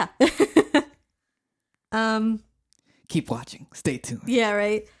 But yeah. Keep watching. Stay tuned. Yeah,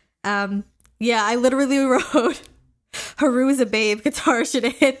 right. Yeah, I literally wrote Haru is a babe. Katara should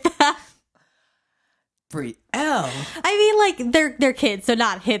have hit that. Brielle. I mean, like they're kids, so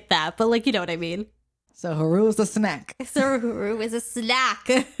not hit that, but like you know what I mean. So Haru is a snack. So Haru is a snack.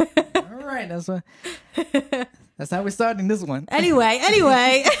 All right, that's how we're starting this one. Anyway.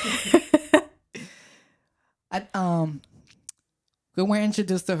 When we're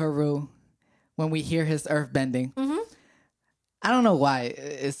introduced to Haru, when we hear his earth bending, mm-hmm. I don't know why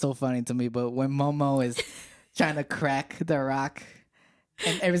it's so funny to me, but when Momo is trying to crack the rock,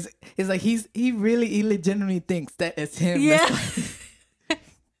 and it's like he legitimately thinks that it's him. Yeah.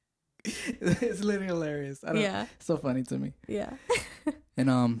 It's literally hilarious. It's so funny to me. Yeah.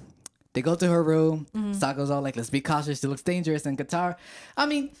 And they go to her room. Mm-hmm. Sokka's all like, let's be cautious. She looks dangerous. And Katara, I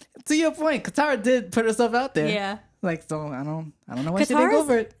mean, to your point, Katara did put herself out there. Yeah. Like, so I don't know why she didn't go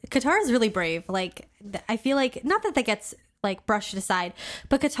for it. Katara's really brave. Like, I feel like, not that gets like brushed aside,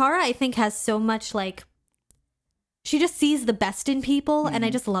 but Katara, I think, has so much like, she just sees the best in people. Mm-hmm. And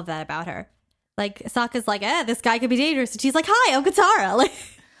I just love that about her. Like, Sokka's like, this guy could be dangerous. And she's like, hi, I'm Katara. Like,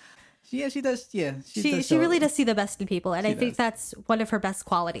 yeah, she does. Yeah, she really does see the best in people, and I think that's one of her best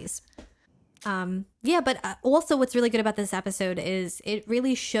qualities. Yeah, but also what's really good about this episode is it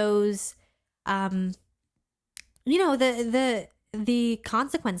really shows, you know, the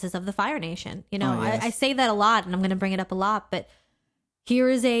consequences of the Fire Nation. You know, yes. I say that a lot, and I'm going to bring it up a lot. But here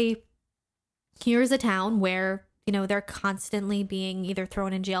is a town where, you know, they're constantly being either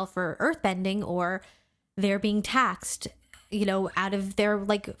thrown in jail for earthbending, or they're being taxed, you know, out of their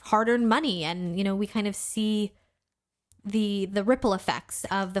like hard-earned money. And, you know, we kind of see the ripple effects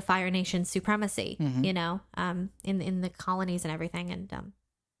of the Fire Nation's supremacy, mm-hmm. you know, in the colonies and everything. And,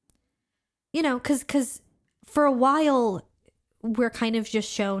 you know, because for a while, we're kind of just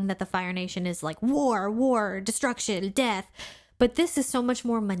shown that the Fire Nation is like war, destruction, death. But this is so much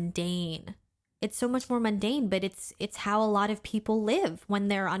more mundane. It's so much more mundane, but it's how a lot of people live when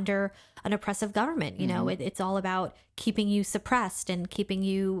they're under an oppressive government. You know, mm-hmm. It's all about keeping you suppressed and keeping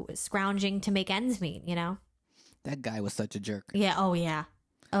you scrounging to make ends meet, you know? That guy was such a jerk. Yeah. Oh, yeah.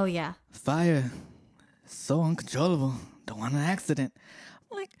 Oh, yeah. Fire. So uncontrollable. Don't want an accident.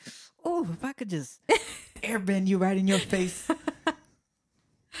 I'm like, oh, if I could just airbend you right in your face.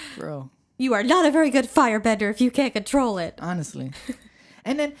 Bro. You are not a very good firebender if you can't control it. Honestly.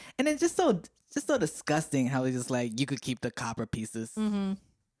 And then just so disgusting how it's just like, you could keep the copper pieces. Mm-hmm.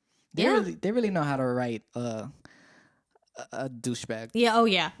 They really know how to write a douchebag. Yeah. Oh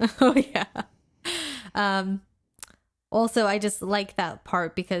yeah. Oh yeah. Also, I just like that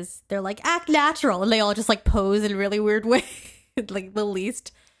part because they're like, act natural, and they all just like pose in really weird ways, like the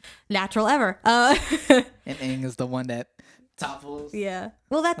least natural ever. And Aang is the one that topples. Yeah.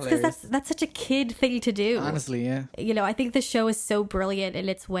 Well, that's because that's such a kid thing to do. Honestly, yeah. You know, I think the show is so brilliant in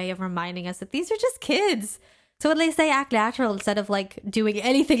its way of reminding us that these are just kids. So when they say act natural, instead of like doing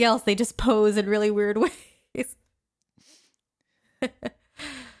anything else, they just pose in really weird ways.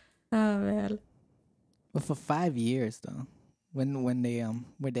 Oh man. But for 5 years though, when they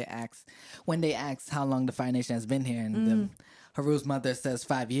ask how long the Fire Nation has been here, and Haru's mother says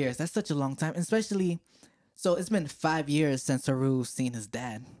 5 years. That's such a long time, especially. So it's been 5 years since Haru's seen his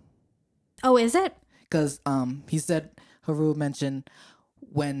dad. Oh, is it? Because he said, Haru mentioned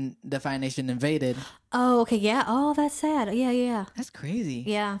when the Fire Nation invaded. Oh, okay, yeah. Oh, that's sad. Yeah. That's crazy.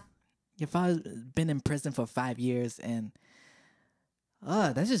 Yeah. Your father's been in prison for 5 years, and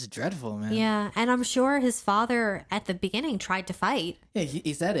that's just dreadful, man. Yeah, and I'm sure his father at the beginning tried to fight. Yeah,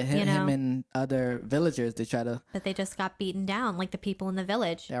 he said it. Him and other villagers, they try to. But they just got beaten down, like the people in the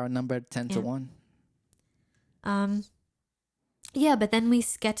village. They were numbered 10 to 1. Yeah, but then we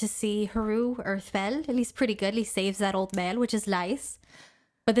get to see Haru Earthfell, and he's pretty good. He saves that old man, which is nice.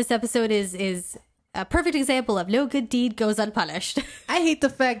 But this episode is a perfect example of no good deed goes unpunished. I hate the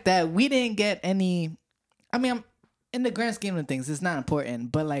fact that we didn't get any. I mean, in the grand scheme of things, it's not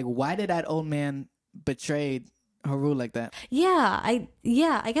important. But like, why did that old man betray Haru like that. I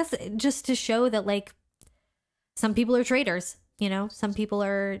guess just to show that like some people are traitors, you know, some people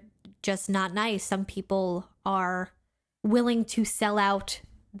are just not nice. Some people are willing to sell out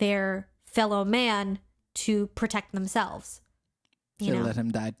their fellow man to protect themselves. Should have let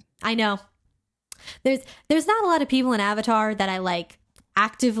him die. I know. There's not a lot of people in Avatar that I like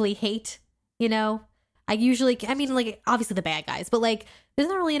actively hate, you know. I mean, like, obviously the bad guys, but like, there's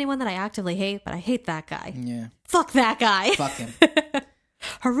not really anyone that I actively hate, but I hate that guy. Yeah. Fuck that guy. Fuck him.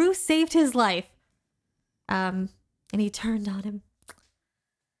 Haru saved his life. And he turned on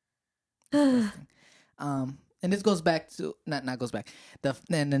him. And this goes back to, not goes back.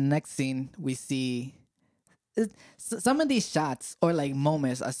 In the next scene, we see some of these shots or like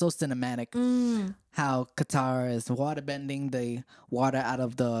moments are so cinematic. How Katara is waterbending the water out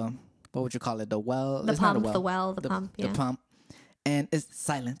of the, what would you call it? The well? The pump, the pump, yeah. The pump. And it's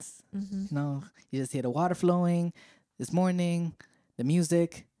silence. You know, you just hear the water flowing. This morning, the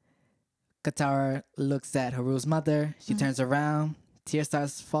music. Katara looks at Haru's mother. She turns around. Tears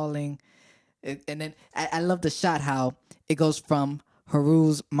starts falling. And then I love the shot how it goes from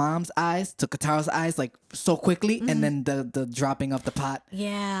Haru's mom's eyes to Katara's eyes like so quickly, and then the dropping of the pot.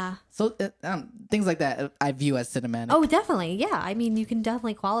 Yeah. So things like that I view as cinematic. Oh, definitely. Yeah. I mean, you can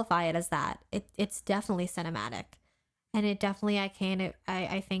definitely qualify it as that. It's definitely cinematic, and it definitely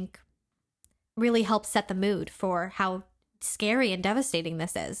I think really helps set the mood for how scary and devastating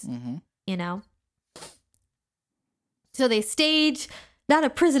this is. You know. So they stage not a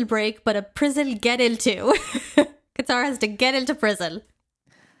prison break, but a prison get into. Katara has to get into prison.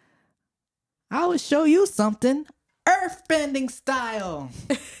 I will show you something earthbending style.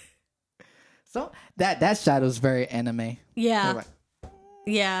 So that shot was very anime. Yeah. Like,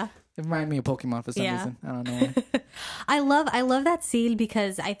 yeah. It reminded me of Pokemon for some reason. I don't know why. I love that scene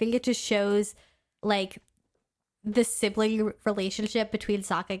because I think it just shows like the sibling relationship between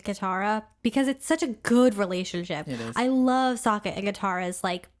Sokka and Katara, because it's such a good relationship. It is. I love Sokka and Katara's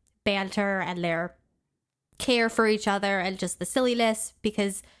like banter and their care for each other and just the silliness,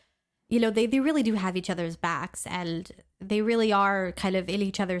 because you know they really do have each other's backs and they really are kind of in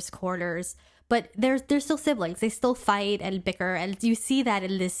each other's corners, but they're still siblings. They still fight and bicker, and you see that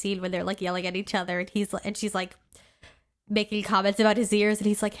in this scene when they're like yelling at each other, and she's like making comments about his ears, and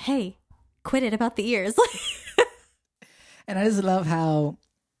he's like, hey, quit it about the ears. And I just love how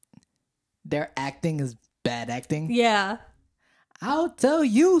their acting is bad acting. Yeah. I'll tell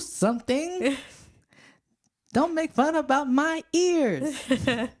you something. Don't make fun about my ears.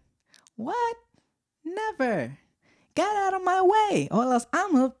 What? Never. Get out of my way, or else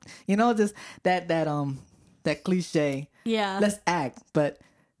I'm a, you know, just that cliche. Yeah. Let's act, but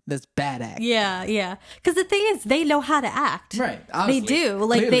let's bad act. Yeah, yeah. Because the thing is, they know how to act. Right. Obviously. They do.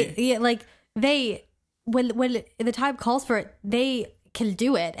 Like Clearly. they when the time calls for it, they can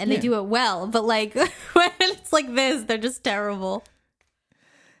do it and they do it well. But like when it's like this, they're just terrible.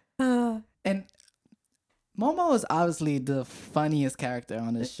 And Momo is obviously the funniest character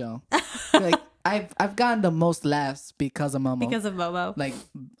on this show. Like I've gotten the most laughs because of Momo. Because of Momo. Like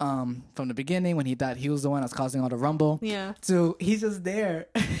from the beginning when he thought he was the one that's causing all the rumble. Yeah. To he's just there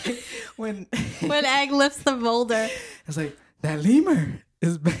when Aang lifts the boulder. It's like that lemur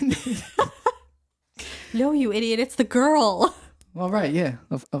is bending. No, you idiot! It's the girl. Well, right, yeah,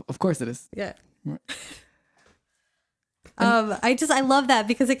 of course it is. Yeah. I love that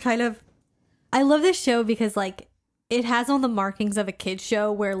because I love this show because like it has all the markings of a kid's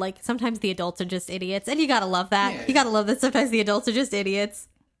show where like sometimes the adults are just idiots, and you gotta love that. Yeah. You gotta love that sometimes the adults are just idiots.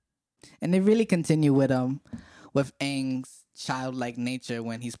 And they really continue with Aang's childlike nature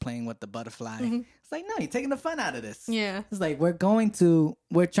when he's playing with the butterfly. It's like, no, you're taking the fun out of this. Yeah. It's like we're trying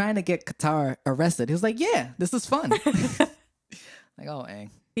to get Katara arrested. He was like, yeah, this is fun. Like, oh,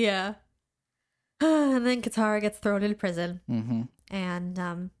 Aang. Yeah. And then Katara gets thrown in prison.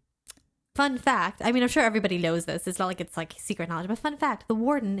 And fun fact, I mean, I'm sure everybody knows this. It's not like it's like secret knowledge, but fun fact, the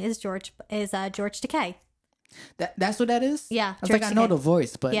warden is George Takei. That's what that is? Yeah. I was like, I know the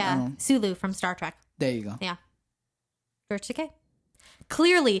voice, but yeah, Sulu from Star Trek. There you go. Yeah. George Takei.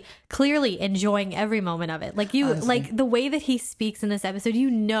 Clearly enjoying every moment of it. Like Honestly. like the way that he speaks in this episode,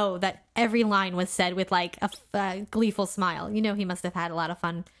 you know that every line was said with like a gleeful smile. You know he must have had a lot of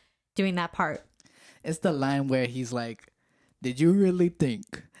fun doing that part. It's the line where he's like, did you really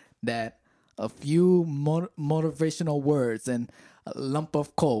think that a few motivational words and a lump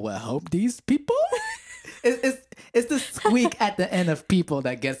of coal will help these people? It's the squeak at the end of people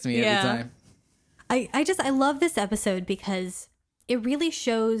that gets me every time. I love this episode because it really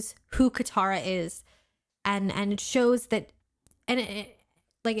shows who Katara is, and it shows that, and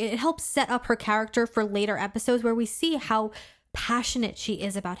like it helps set up her character for later episodes where we see how passionate she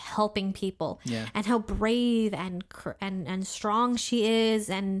is about helping people, and how brave and strong she is,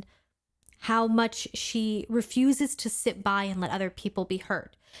 and how much she refuses to sit by and let other people be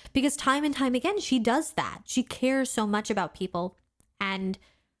hurt. Because time and time again, she does that. She cares so much about people, and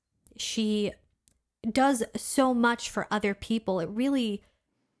she does so much for other people. It really,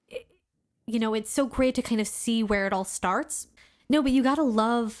 it's so great to kind of see where it all starts. No, but you gotta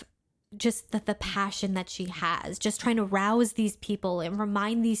love just the passion that she has, just trying to rouse these people and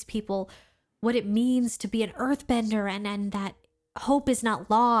remind these people what it means to be an earthbender, and that hope is not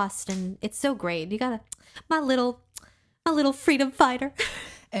lost. And it's so great. You gotta, my little freedom fighter.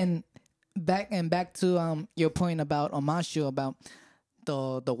 And back to your point about Omashu, about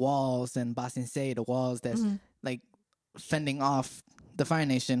the walls and Ba Sing Se, the walls that's like fending off the Fire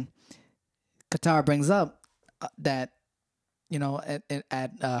Nation. Katara brings up that,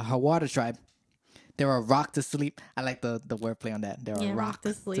 at her water tribe, there are rock to sleep. I like the wordplay on that. There are rock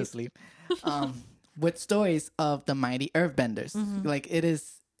to sleep. With stories of the mighty earthbenders. Like it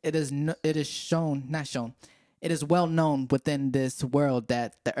is well known within this world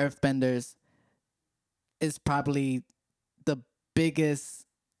that the earthbenders is probably the biggest,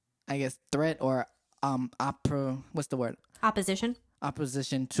 I guess, threat or opposition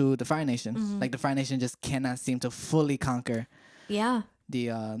to the Fire Nation. Like the Fire Nation just cannot seem to fully conquer the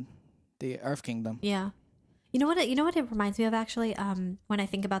Earth Kingdom. Yeah. You know what it reminds me of, actually, when I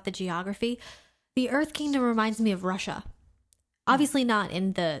think about the geography? The Earth Kingdom reminds me of Russia. Obviously not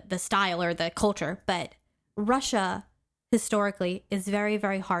in the style or the culture, but Russia historically is very,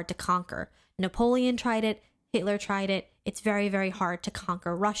 very hard to conquer. Napoleon tried it, Hitler tried it. It's very, very hard to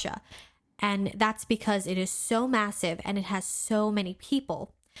conquer Russia. And that's because it is so massive and it has so many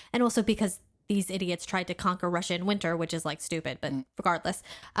people. And also because these idiots tried to conquer Russia in winter, which is like stupid, but regardless.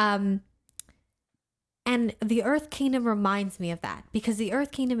 And the Earth Kingdom reminds me of that, because the Earth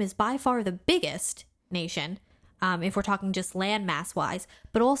Kingdom is by far the biggest nation, if we're talking just land mass wise,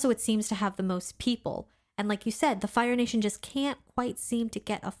 but also it seems to have the most people. And like you said, the Fire Nation just can't quite seem to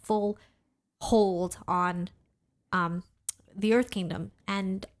get a full hold on the Earth Kingdom.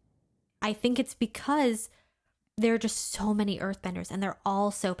 And I think it's because there are just so many earthbenders and they're all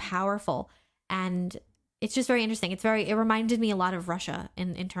so powerful. And it's just very interesting. It reminded me a lot of Russia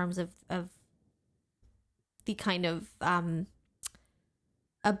in terms of the kind of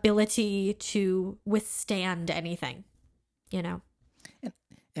ability to withstand anything, And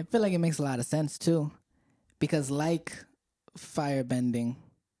I feel like it makes a lot of sense too, because like firebending,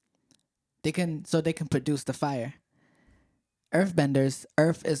 they can produce the fire. Earthbenders,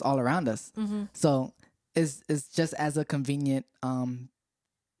 earth is all around us, so it's just as a convenient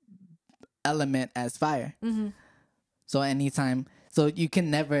element as fire. So you can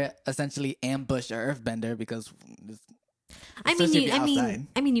never essentially ambush an earthbender, because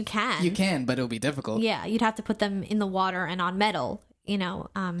you can. You can, but it'll be difficult. Yeah, you'd have to put them in the water and on metal,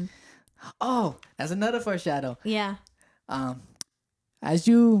 Oh, that's another foreshadow. Yeah. As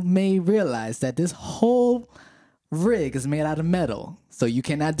you may realize, that this whole rig is made out of metal, so you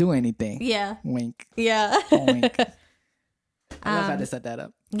cannot do anything. Yeah. Wink. Yeah. Wink. I love how they set that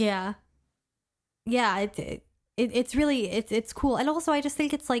up. Yeah. Yeah, it's really it's cool. And also I just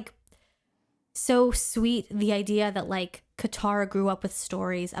think it's like so sweet, the idea that like Katara grew up with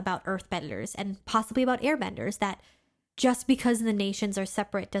stories about earthbenders and possibly about airbenders, that just because the nations are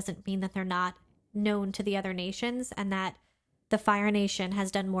separate doesn't mean that they're not known to the other nations, and that the Fire Nation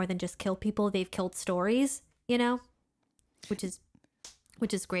has done more than just kill people. They've killed stories, which is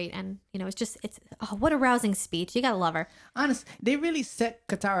great. And what a rousing speech. You gotta love her. Honest, they really set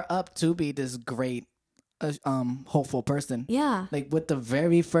Katara up to be this great hopeful person. Yeah. Like with the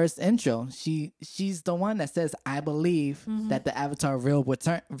very first intro, she's the one that says, I believe that the Avatar will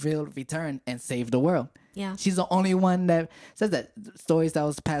return and save the world. Yeah. She's the only one that says that. Stories that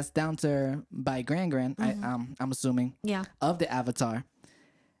was passed down to her by Gran, I'm assuming, of the Avatar.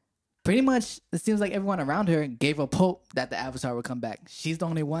 Pretty much, it seems like everyone around her gave up hope that the Avatar would come back. She's the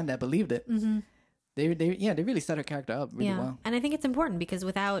only one that believed it. They really set her character up really well. And I think it's important, because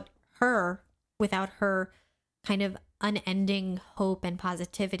without her kind of unending hope and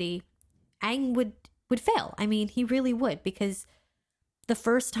positivity, Aang would fail. I mean, he really would, because the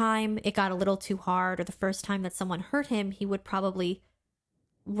first time it got a little too hard, or the first time that someone hurt him, he would probably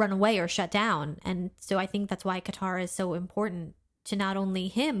run away or shut down. And so I think that's why Katara is so important to not only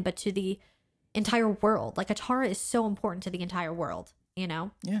him, but to the entire world. Like, Katara is so important to the entire world, Yeah.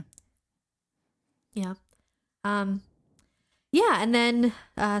 Yeah. Yeah, and then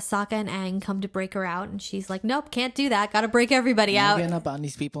Sokka and Aang come to break her out, and she's like, "Nope, can't do that. Got to break everybody out." Getting up on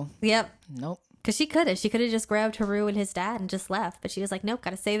these people. Yep. Nope. Because she could have. She could have just grabbed Haru and his dad and just left. But she was like, "Nope,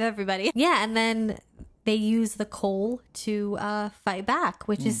 got to save everybody." Yeah, and then they use the coal to fight back,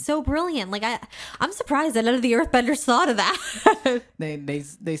 which is so brilliant. Like I'm surprised that none of the Earthbenders thought of that.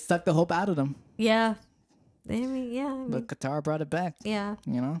 they sucked the hope out of them. Yeah. I mean, But Katara brought it back. Yeah.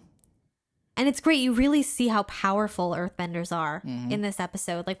 You know? And it's great. You really see how powerful Earthbenders are in this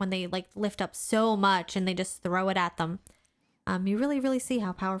episode. Like when they like lift up so much and they just throw it at them. You really, really see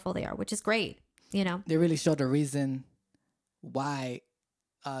how powerful they are, which is great. You know, they really show the reason why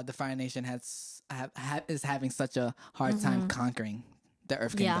the Fire Nation is having such a hard time conquering the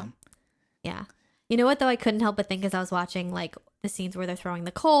Earth Kingdom. Yeah. You know what, though, I couldn't help but think as I was watching like the scenes where they're throwing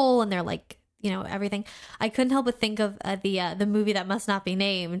the coal and they're like, you know, everything. I couldn't help but think of the movie that must not be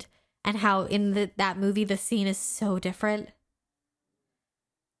named. And how in that movie, the scene is so different.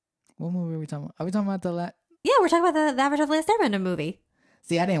 What movie are we talking about? Are we talking about Yeah, we're talking about the Avatar: The Last Airbender movie.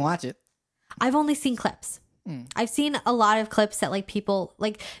 See, I didn't watch it. I've only seen clips. I've seen a lot of clips that like people,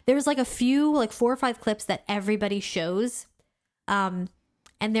 like there's like a few, like 4 or 5 clips that everybody shows. And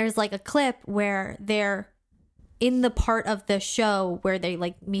there's like a clip where they're in the part of the show where they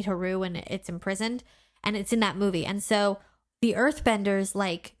like meet Haru and it's imprisoned. And it's in that movie. And so the Earthbenders,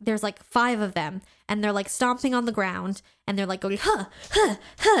 like, there's like 5 of them, and they're like stomping on the ground, and they're like going, huh, huh,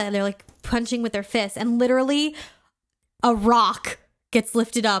 huh, and they're like punching with their fists, and literally a rock gets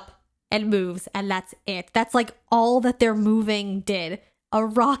lifted up and moves, and that's it. That's like all that their moving did. A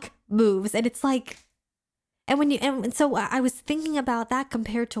rock moves, and it's like, and so I was thinking about that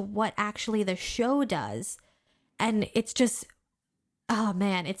compared to what actually the show does, and it's just, oh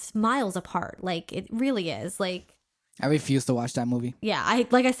man, it's miles apart. Like, it really is, like. I refuse to watch that movie. Yeah,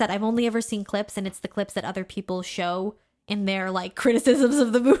 like I said, I've only ever seen clips, and it's the clips that other people show in their like criticisms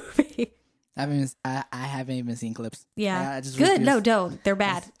of the movie. I haven't even seen clips. Yeah, I just good. refuse. No, don't. They're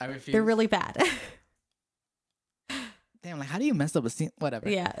bad. I refuse. They're really bad. Damn, like how do you mess up a scene? Whatever.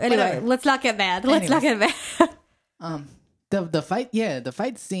 Yeah. Anyway, Whatever. let's not get mad. Let's not get mad. The fight. Yeah, the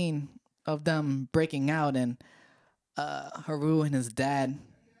fight scene of them breaking out and Haru and his dad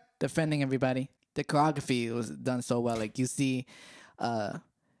defending everybody. The choreography was done so well. Like you see how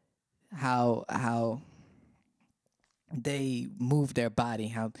they move their body,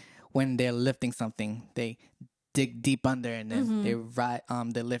 how when they're lifting something, they dig deep under and then they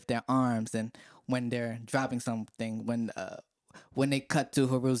lift their arms, and when they're dropping something, when they cut to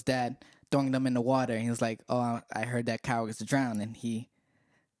Haru's dad throwing them in the water, and he was like, "Oh, I heard that cow is drowned," and he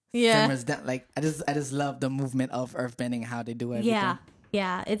simmers down. Like I just love the movement of earthbending, how they do everything.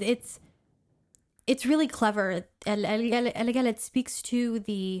 Yeah. It's really clever, and again, it speaks to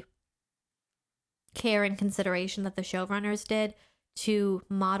the care and consideration that the showrunners did to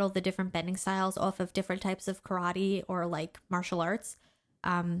model the different bending styles off of different types of karate or like martial arts.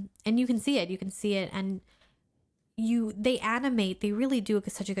 And you can see it, and they really do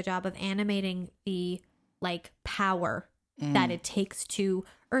such a good job of animating the like power that it takes to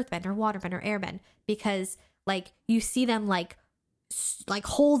earthbend or waterbend or airbend, because like you see them like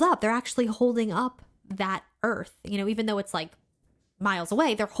hold up. They're actually holding up that earth, you know, even though it's like miles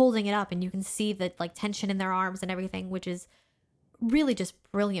away, they're holding it up, and you can see the like tension in their arms and everything, which is really just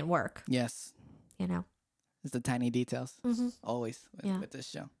brilliant work. Yes. You know, it's the tiny details. Always with this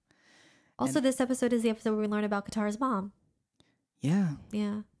show. Also, this episode is the episode where we learn about Katara's mom. Yeah.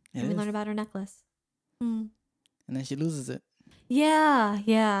 And we learn about her necklace. And then she loses it.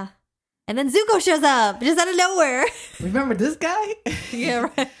 Yeah. And then Zuko shows up just out of nowhere. Remember this guy? Yeah,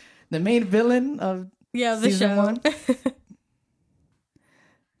 right. The main villain of the season show. 1.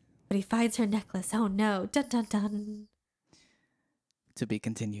 But he finds her necklace. Oh no. Dun dun dun. To be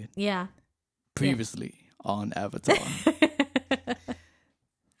continued. Yeah. Previously on Avatar.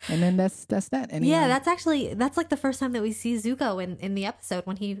 And then that's that. And that's like the first time that we see Zuko in the episode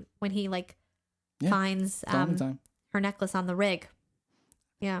when he like finds her necklace on the rig.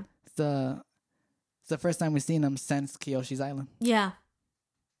 Yeah. It's the first time we've seen him since Kyoshi's Island. Yeah.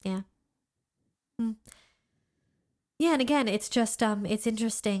 Yeah, and again, it's just it's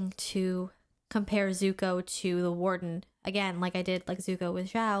interesting to compare Zuko to the Warden. Again, like I did like Zuko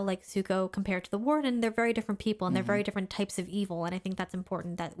with Zhao, like Zuko compared to the Warden, they're very different people, and they're very different types of evil, and I think that's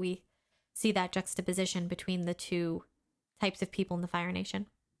important that we see that juxtaposition between the two types of people in the Fire Nation.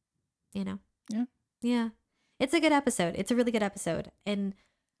 You know? Yeah. It's a good episode. It's a really good episode. And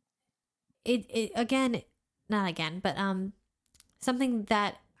something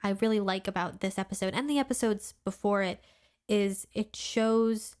that I really like about this episode and the episodes before it is it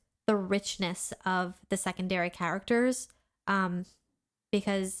shows the richness of the secondary characters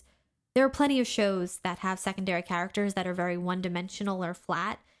Because there are plenty of shows that have secondary characters that are very one-dimensional or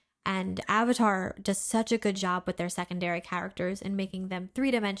flat, and Avatar does such a good job with their secondary characters and making them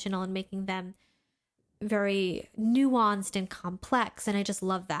three-dimensional and making them very nuanced and complex. And I just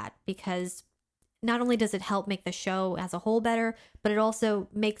love that, because not only does it help make the show as a whole better, but it also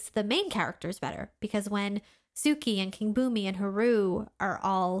makes the main characters better, because when Suki and King Bumi and Haru are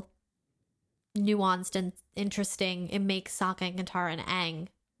all nuanced and interesting, it makes Sokka and Katara and Aang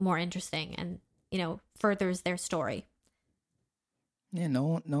more interesting, and furthers their story. Yeah,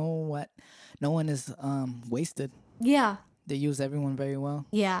 no one is wasted. Yeah, they use everyone very well.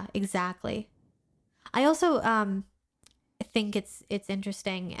 Yeah, exactly. I also think it's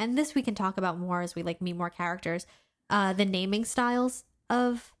interesting, and this we can talk about more as we meet more characters. The naming styles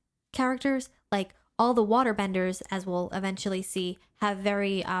of characters, like all the waterbenders, as we'll eventually see, have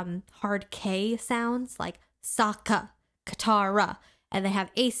very hard K sounds, like Sokka, Katara, and they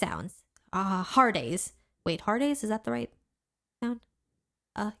have A sounds, hard A's. Wait, hard A's, is that the right sound?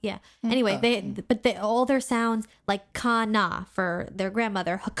 Yeah. Anyway, they all their sounds, like Kana for their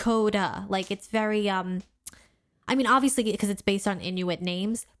grandmother, Hakoda, it's very obviously because it's based on Inuit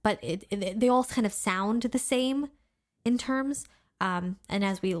names, but they all kind of sound the same in terms. And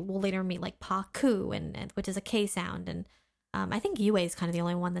as we will later meet, like Paku, and which is a K sound, and I think Yue is kind of the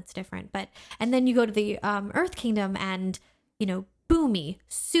only one that's different. And then you go to the Earth Kingdom, and Bumi,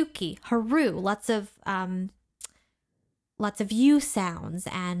 Suki, Haru, lots of U sounds,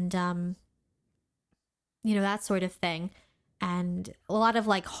 and that sort of thing, and a lot of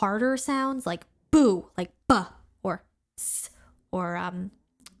harder sounds, like boo, like buh, or s, or and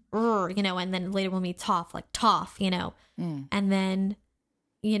then later we'll meet Toph, like Toph, and then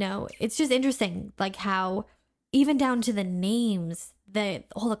it's just interesting, how even down to the names,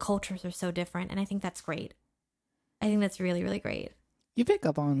 all the cultures are so different, and I think that's great. I think that's really, really great. You pick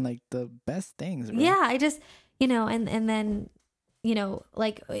up on the best things, right? Yeah, I just and then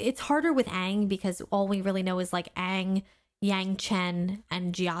it's harder with Aang, because all we really know is Aang, Yang Chen,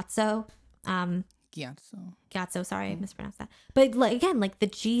 and Gyatso. Gyatso, sorry, I mispronounced that. But again, the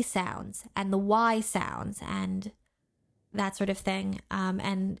G sounds and the Y sounds and that sort of thing.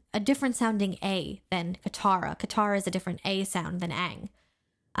 And a different sounding A than Katara. Katara is a different A sound than Aang.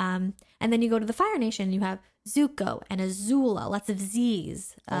 And then you go to the Fire Nation, you have Zuko and Azula, lots of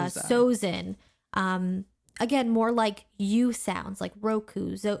Z's, Sozin. Again, more like U sounds, like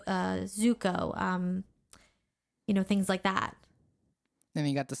Roku, Zuko, things like that. Then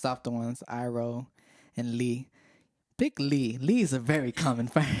you got the softer ones, Iroh and Lee. Pick Lee. Lee is a very common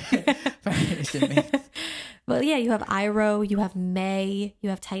Fire Nation name. Well, yeah, you have Iroh, you have Mei, you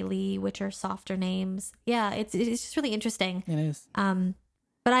have Ty Lee, which are softer names. Yeah, it's just really interesting. It is.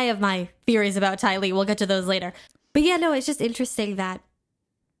 But I have my theories about Ty Lee. We'll get to those later. But yeah, no, it's just interesting that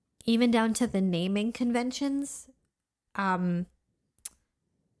even down to the naming conventions,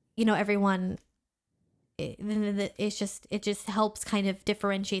 everyone, it just helps kind of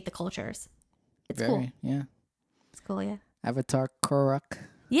differentiate the cultures. It's cool. Yeah. It's cool, yeah. Avatar Korok.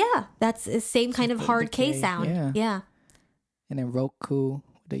 Yeah, that's the same kind of hard K sound. Yeah. And then Roku,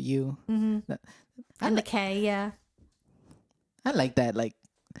 the U. Mm-hmm. And the K, yeah. I like that,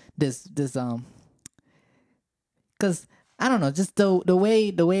 this because I don't know, just the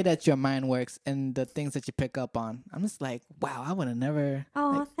way that your mind works and the things that you pick up on. I'm just wow, I would have never.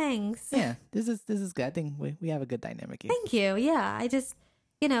 Oh, thanks. Yeah, this is good. I think we have a good dynamic here. Thank you. Yeah, I just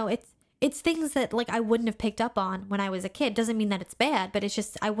it's things that I wouldn't have picked up on when I was a kid. Doesn't mean that it's bad, but it's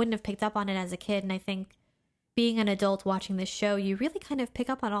just I wouldn't have picked up on it as a kid. And I think being an adult watching this show, you really kind of pick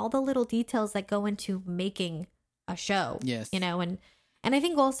up on all the little details that go into making a show. Yes. And I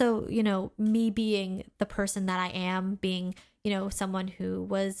think also, me being the person that I am, being, someone who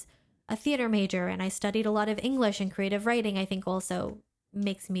was a theater major and I studied a lot of English and creative writing, I think also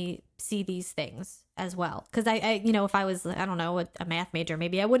makes me see these things as well. Because I if I was, I don't know, a math major,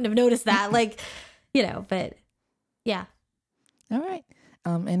 maybe I wouldn't have noticed that. But yeah. All right.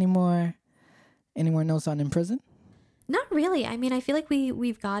 Any more notes on In Prison? Not really. I mean, I feel like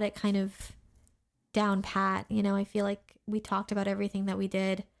we've got it kind of down pat. I feel like we talked about everything that we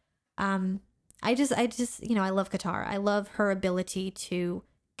did. I just I love Katara. I love her ability to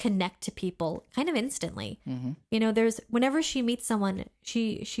connect to people kind of instantly. Mm-hmm. There's whenever she meets someone,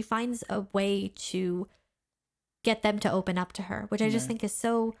 she finds a way to get them to open up to her, which I just think is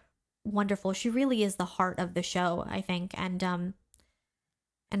so wonderful. She really is the heart of the show, I think, and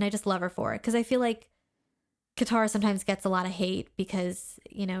I just love her for it, because I feel like Katara sometimes gets a lot of hate because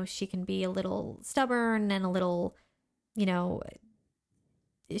she can be a little stubborn and a little,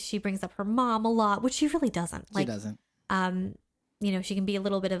 she brings up her mom a lot, which she really doesn't. She doesn't. You know, she can be a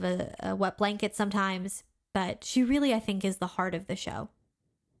little bit of a wet blanket sometimes, but she really, I think, is the heart of the show.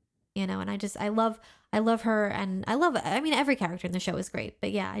 You know, and I love her, and I mean, every character in the show is great,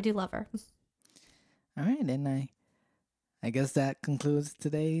 but yeah, I do love her. All right, and I guess that concludes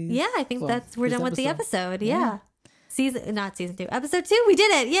today's. Yeah, I think we're done with the episode. Yeah. Not season 2, episode 2. We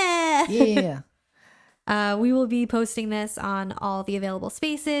did it. Yeah. Yeah. We will be posting this on all the available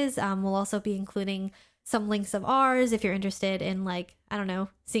spaces. We'll also be including some links of ours if you're interested in, like, I don't know,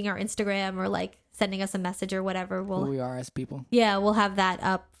 seeing our Instagram or like sending us a message or whatever. Who we are as people. Yeah, we'll have that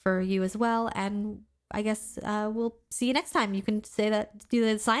up for you as well. And I guess we'll see you next time. You can do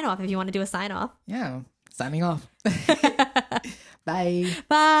the sign off if you want to do a sign off. Yeah. Signing off. Bye.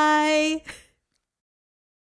 Bye.